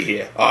essay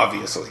here,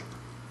 obviously.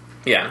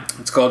 Yeah.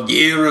 It's called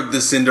Year of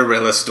the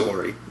Cinderella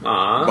Story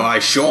Aw. by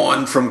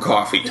Sean from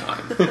Coffee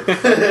Time.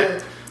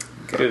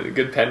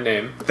 Good pen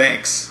name.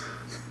 Thanks.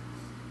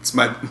 It's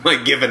my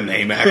given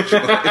name, actually.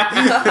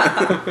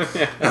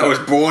 I was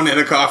born in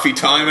a coffee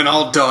time and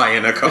I'll die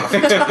in a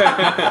coffee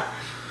time.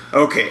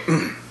 Okay.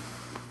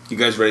 You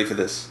guys ready for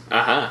this?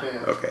 Uh-huh.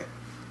 Yeah. Okay.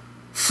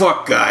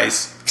 Fuck,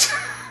 guys.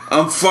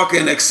 I'm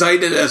fucking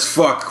excited as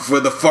fuck for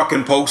the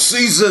fucking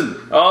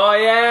postseason. Oh,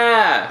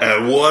 yeah.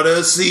 And what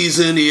a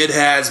season it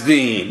has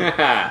been.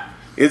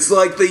 It's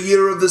like the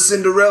year of the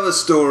Cinderella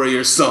story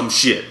or some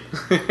shit.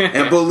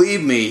 And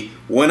believe me,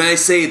 when I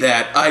say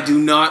that, I do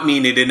not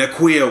mean it in a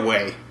queer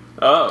way.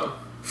 Oh.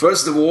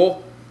 First of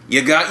all,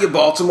 you got your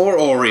Baltimore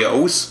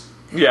Oreos.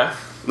 Yeah.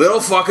 Little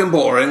fucking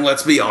boring,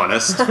 let's be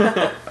honest.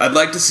 I'd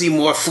like to see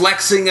more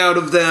flexing out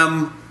of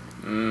them.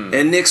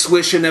 And Nick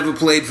Swisher never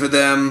played for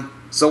them.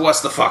 So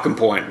what's the fucking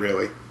point,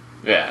 really?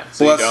 Yeah.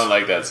 So Plus- you don't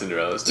like that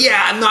Cinderella story?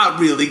 Yeah, not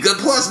really good.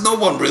 Plus, no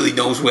one really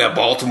knows where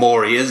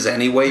Baltimore is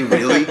anyway,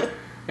 really.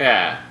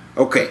 Yeah.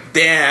 Okay,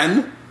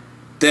 then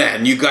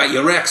you got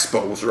your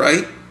Expos,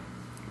 right?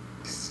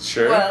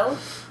 Sure. Well,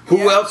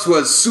 Who else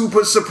was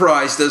super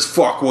surprised as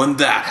fuck when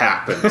that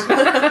happened?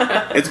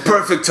 It's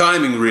perfect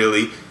timing,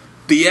 really.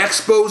 The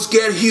Expos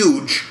get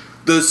huge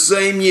the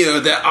same year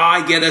that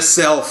I get a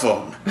cell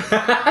phone.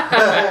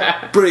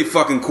 Pretty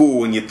fucking cool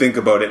when you think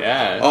about it.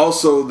 Yeah.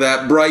 Also,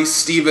 that Bryce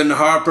Stephen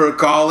Harper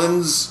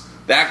Collins,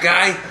 that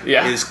guy,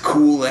 Yeah. is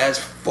cool as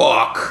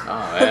fuck.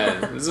 Oh,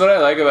 man. This is what I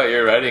like about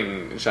your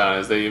writing, Sean,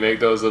 is that you make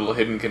those little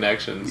hidden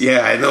connections.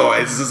 Yeah, I know.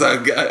 It's just,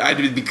 I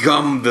did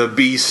become the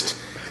beast.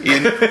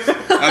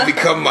 I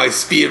become my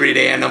spirit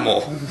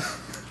animal.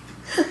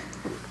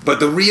 But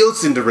the real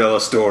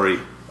Cinderella story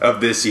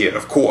of this year,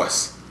 of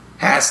course,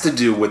 has to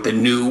do with the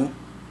New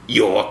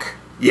York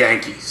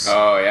Yankees.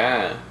 Oh,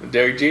 yeah.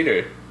 Derek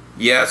Jeter.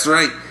 Yeah, that's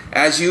right.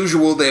 As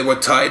usual, they were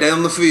tight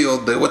on the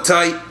field. They were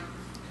tight.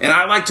 And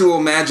I like to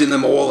imagine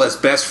them all as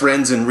best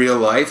friends in real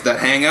life that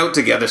hang out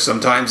together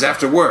sometimes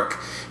after work.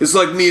 It's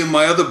like me and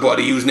my other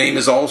buddy, whose name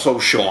is also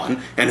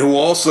Sean, and who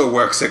also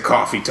works at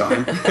Coffee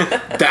Time.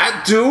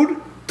 That dude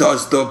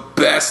does the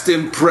best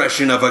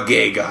impression of a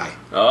gay guy.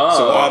 Oh,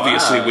 so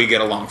obviously wow. we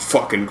get along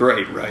fucking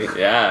great, right?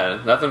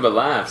 Yeah. Nothing but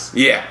laughs.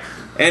 Yeah.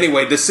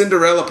 Anyway, the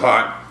Cinderella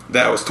part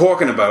that I was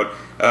talking about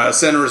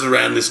centers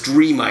around this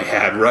dream I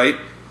had, right?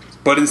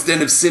 But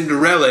instead of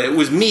Cinderella, it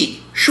was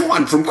me,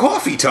 Sean from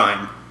Coffee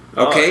Time.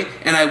 Okay? Oh.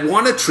 And I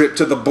won a trip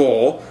to the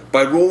ball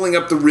by rolling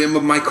up the rim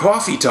of my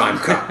Coffee Time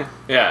cup.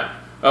 Yeah.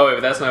 Oh, wait,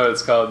 but that's not what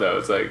it's called, though.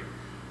 It's like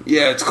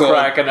Yeah, it's called...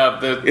 cracking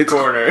up the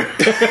corner.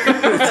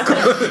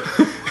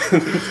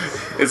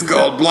 It's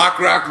called Block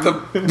Rock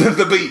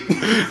the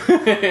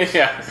Beat.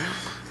 Yeah.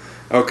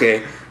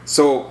 Okay,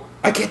 so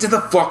I get to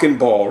the fucking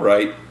ball,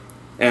 right?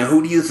 And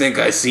who do you think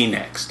I see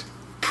next?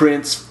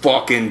 Prince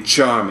fucking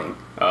Charming.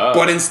 Oh.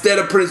 But instead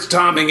of Prince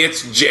Charming,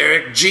 it's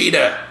Derek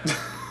Jeter.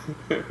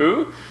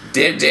 Who?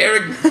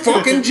 Derek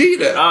fucking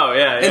Jeter. Oh,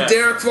 yeah, yeah. And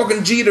Derek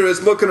fucking Jeter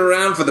is looking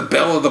around for the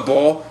bell of the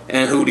ball,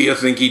 and who do you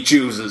think he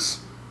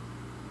chooses?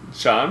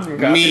 Sean from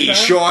Coffee Me, Time?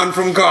 Sean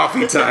from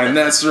Coffee Time,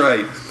 that's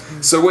right.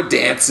 So we're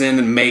dancing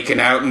and making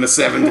out, and the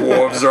seven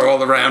dwarves are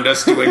all around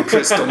us doing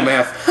crystal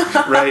meth,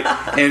 right?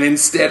 And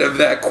instead of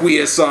that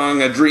queer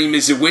song, A Dream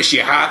Is a Wish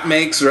Your Heart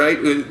Makes,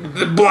 right?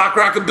 The Block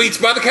Rocket Beats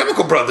by the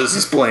Chemical Brothers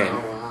is playing.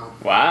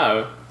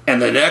 Wow.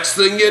 And the next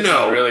thing you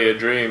know, Really a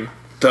dream.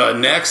 the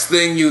next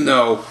thing you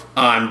know,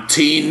 I'm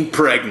teen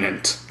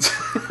pregnant.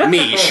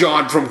 Me,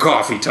 Sean from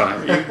Coffee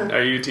Time.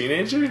 Are you a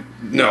teenager?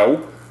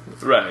 No,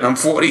 Right. I'm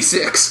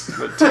 46.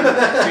 But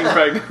teen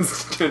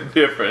pregnancy is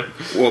different.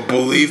 Well,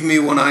 believe me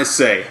when I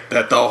say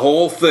that the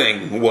whole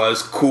thing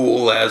was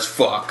cool as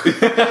fuck.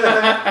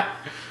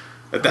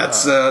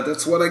 That's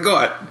what I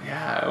got.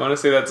 Yeah, I want to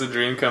say that's a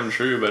dream come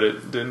true, but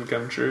it didn't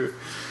come true.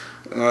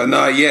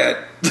 Not yet.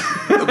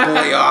 The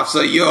playoffs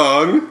are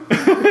young.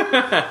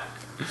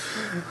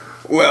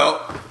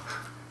 Well,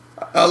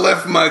 I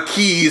left my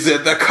keys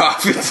at the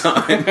Coffee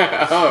Time.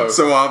 Oh.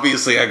 So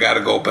obviously I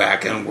gotta go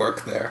back and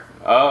work there.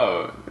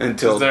 Oh.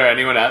 Until- Is there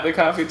anyone at the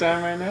coffee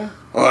time right now?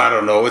 Well, I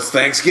don't know. It's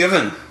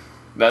Thanksgiving.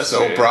 That's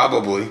So true.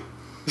 probably.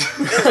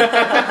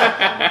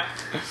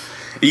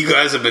 You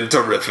guys have been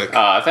terrific.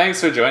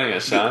 Thanks for joining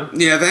us, Sean.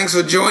 Yeah, thanks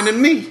for joining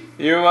me.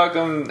 You're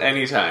welcome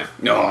anytime.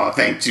 No,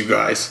 thanks you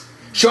guys.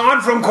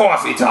 Sean from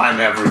Coffee Time,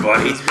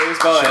 everybody.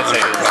 Baseball Sean from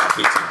essays.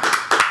 Coffee Time.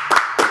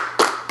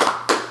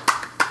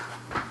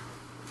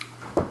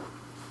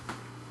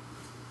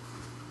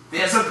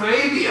 There's a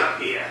baby up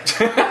here.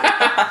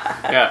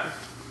 Yeah.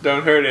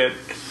 Don't hurt it.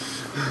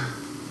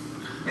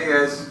 Hey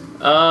guys.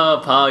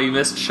 Oh, Paul, you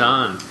missed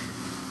Sean.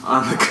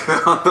 On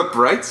the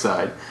bright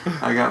side,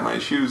 I got my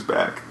shoes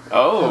back.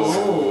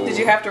 Oh. Did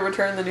you have to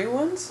return the new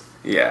ones?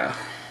 Yeah.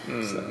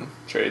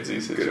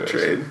 Tradesy situation. Good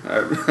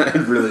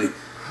trade.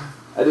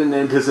 I didn't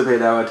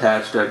anticipate how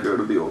attached I'd go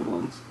to the old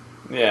ones.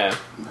 Yeah.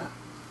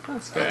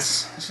 That's fair.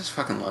 It's just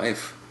fucking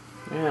life.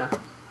 Yeah.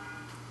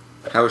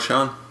 How was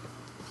Sean?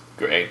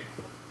 Great.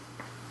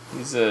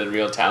 He's a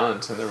real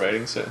talent in the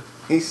writing circuit.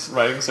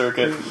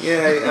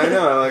 Yeah, I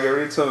know. Like I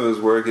read some of his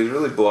work. He's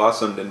really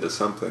blossomed into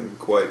something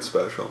quite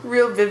special.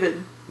 Real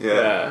vivid.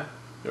 Yeah.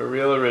 A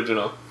real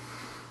original.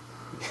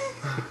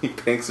 He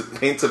paints a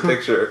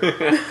picture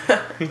in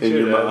Sure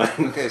your does.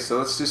 mind. Okay, so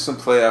let's do some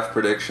playoff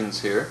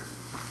predictions here.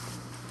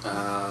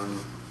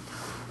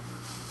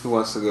 Who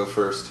wants to go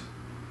first?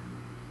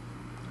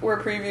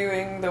 We're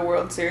previewing the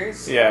World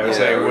Series. Yeah, we're Yeah,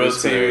 saying we're World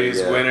just gonna- Series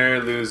yeah. winner,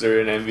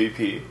 loser, and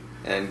MVP.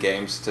 And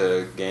games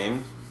to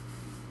game?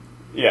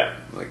 Yeah.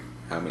 Like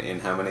how many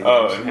games?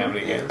 Oh, and how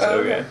many Yeah. games? Oh,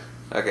 Okay.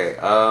 Okay,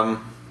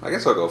 I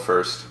guess I'll go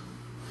first.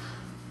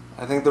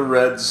 I think the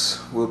Reds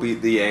will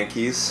beat the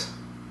Yankees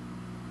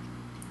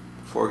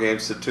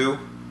 4-2.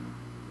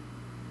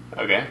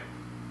 Okay.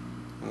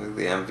 I think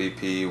the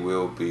MVP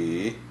will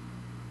be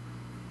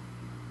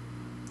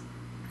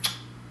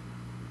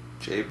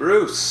Jay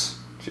Bruce.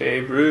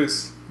 Jay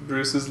Bruce.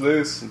 Bruce is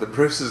loose. The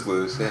Bruce is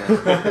loose, yeah.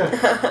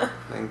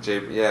 I think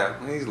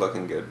he's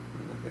looking good.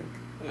 I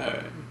think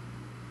Alright.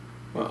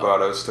 Well,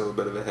 Votto's still a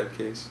bit of a head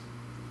case.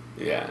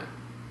 yeah.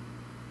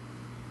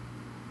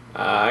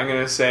 I'm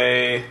going to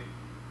say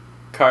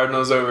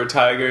Cardinals over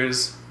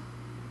Tigers.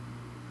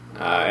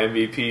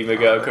 MVP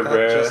Miguel But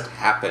Cabrera. That just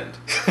happened.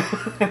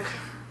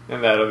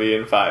 And that'll be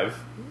in 5.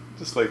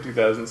 Just like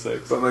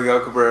 2006. But Miguel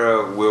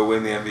Cabrera will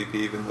win the MVP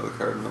even though the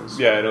Cardinals.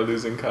 Yeah, in a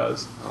losing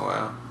cause. Oh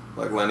wow.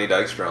 Like Lenny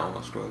Dykstra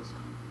almost was.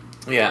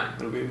 Yeah,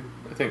 it'll be,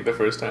 I think, the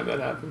first time that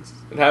happens.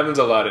 It happens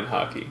a lot in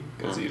hockey,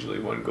 because usually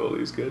one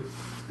goalie's good.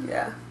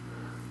 Yeah.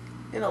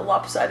 In a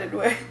lopsided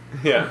way.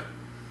 Yeah.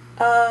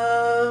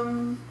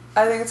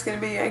 I think it's going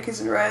to be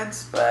Yankees and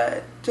Reds,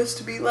 but just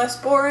to be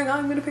less boring,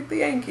 I'm going to pick the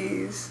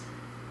Yankees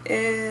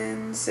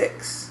in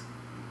 6.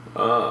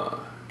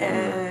 Oh.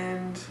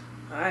 And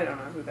I don't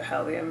know who the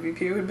hell the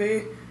MVP would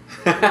be.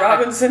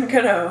 Robinson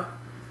Cano.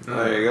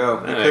 There you go.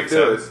 He That could makes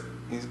do it. sense.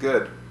 He's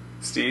good.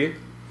 Steve?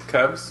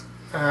 Cubs?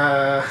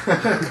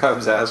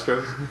 Cubs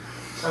Astros.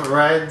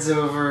 Reds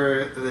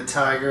over the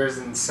Tigers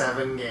in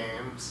 7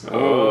 games.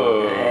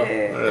 Oh.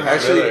 Hey. What a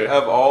Actually, thriller.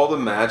 of all the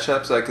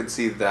matchups, I could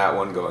see that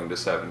one going to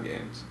 7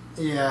 games.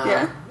 Yeah.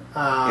 Yeah?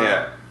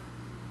 Yeah.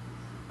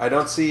 I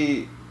don't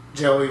see.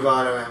 Joey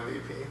Votto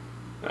MVP.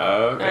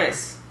 Oh, okay.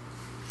 Nice.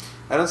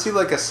 I don't see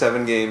like a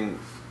 7-game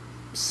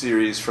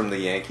series from the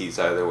Yankees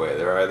either way.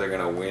 They're either going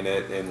to win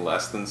it in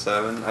less than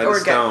 7. I Or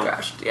just get don't.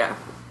 crushed, yeah.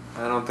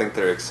 I don't think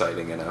they're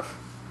exciting enough.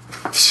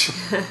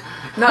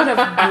 Not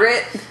enough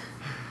grit.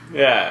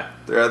 Yeah.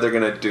 They're either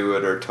going to do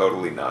it or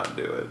totally not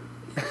do it.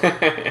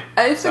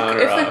 If On or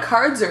the off.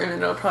 Cards are in it,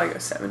 it'll probably go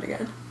 7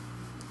 again.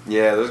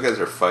 Yeah, those guys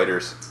are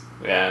fighters.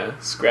 Yeah.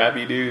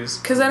 Scrappy dudes.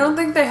 Because I don't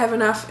think they have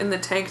enough in the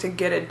tank to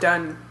get it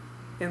done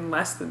in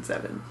less than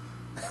 7.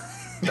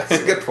 That's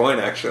a good point,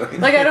 actually.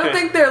 Like, I don't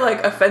think they're,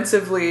 like,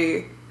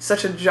 offensively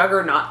such a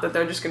juggernaut that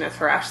they're just going to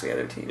thrash the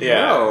other team.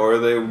 Yeah. No, or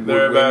they would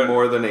They're win about-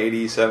 more than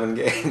 87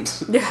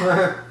 games.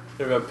 Yeah.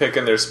 They're about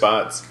picking their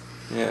spots.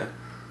 Yeah,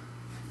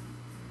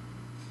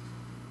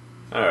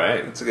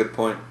 Alright. that's a good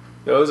point.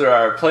 Those are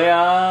our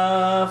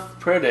playoff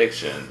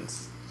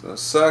predictions. So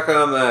suck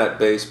on that,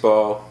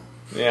 baseball.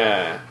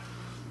 Yeah.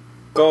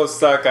 Go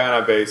suck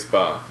on a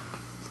baseball.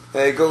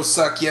 Hey, go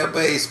suck your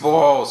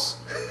baseballs.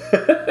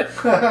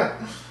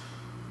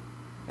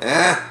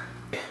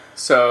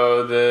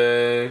 So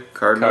the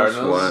Cardinals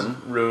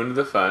won. ruined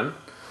the fun.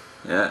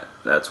 Yeah,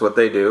 that's what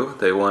they do.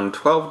 They won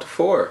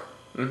 12-4.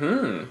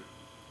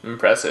 Mm-hmm.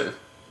 Impressive.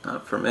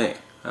 Not for me.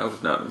 I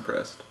was not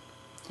impressed.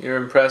 You're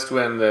impressed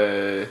when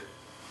the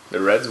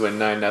Reds win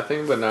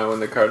 9-0, but not when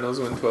the Cardinals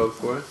win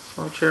 12-4?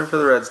 I'm cheering for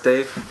the Reds,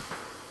 Dave.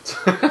 See,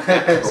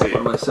 What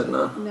am I sitting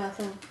on?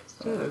 Nothing.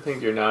 I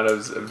think you're not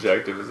as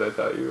objective as I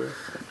thought you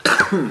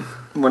were.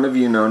 When have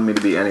you known me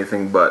to be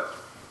anything but?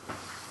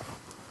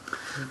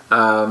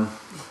 So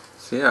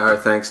yeah, our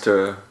thanks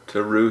to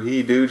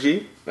Ruhi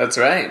Doogie. That's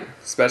right.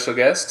 Special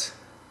guest.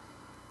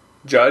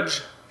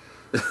 Judge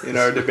in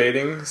our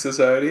debating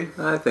society.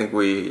 I think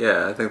I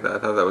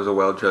thought that was a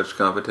well-judged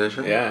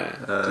competition. Yeah.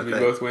 Did we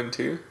thank- both win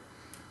too?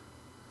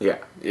 Yeah.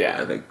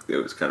 Yeah. I think it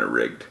was kind of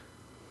rigged.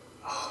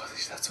 Oh,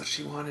 That's what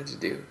she wanted to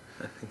do.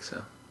 I think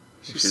so.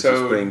 She's She's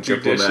so just being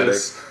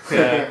judicious.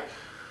 Yeah.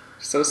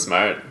 She's so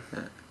smart.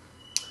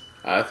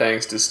 Yeah.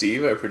 Thanks to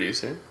Steve, our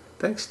producer.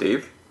 Thanks,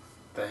 Steve.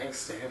 Thanks,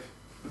 Steve.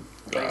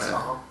 Thanks,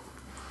 Mom.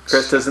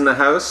 Krista's in the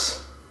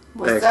house.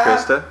 What's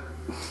Thanks, up? Krista.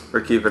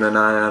 We're keeping an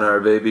eye on our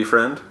baby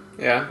friend.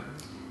 Yeah.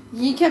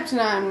 You kept an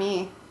eye on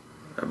me.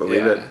 I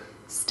believe Yeah. it.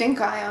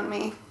 Stink eye on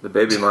me. The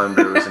baby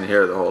monitor was in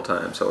here the whole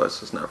time, so let's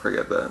just not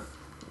forget that.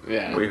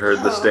 Yeah. We heard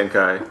the Oh. stink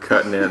eye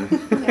cutting in.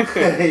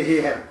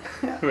 Yeah.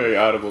 Very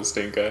audible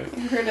stink eye.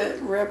 You heard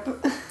it rip.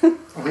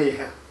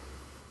 Yeah.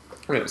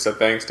 Yeah, so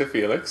thanks to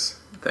Felix.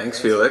 Thanks,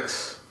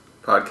 Felix.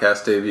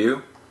 Podcast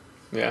debut.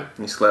 Yeah.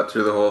 You slept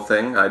through the whole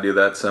thing. I do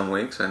that some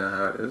weeks. I know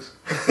how it is.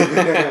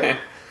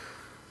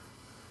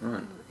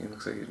 Oh, he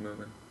looks like he's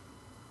moving.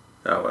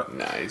 Oh, well.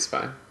 Nah, he's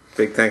fine.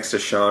 Big thanks to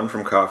Sean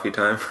from Coffee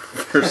Time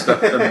for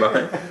stopping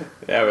by.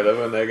 Yeah, we love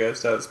when that guy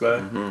stops by.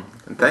 And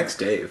thanks,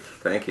 Dave.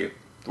 Thank you.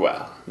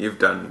 Wow. You've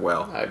done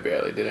well. I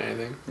barely did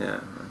anything. Yeah.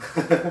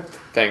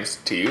 Thanks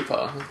to you,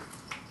 Paul.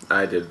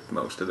 I did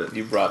most of it.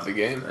 You brought the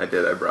game. I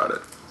did. I brought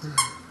it.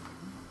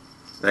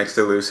 Thanks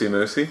to Lucy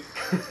Moosey.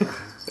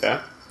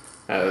 Yeah.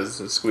 That was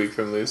a squeak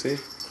from Lucy.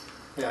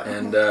 Yeah.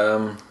 And,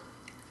 Does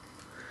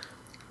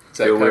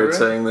that feel cover weird it?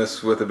 saying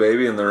this with a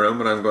baby in the room,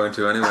 but I'm going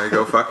to anyway.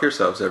 Go fuck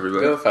yourselves,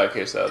 everybody. Go fuck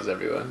yourselves,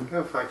 everyone.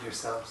 Go fuck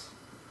yourselves.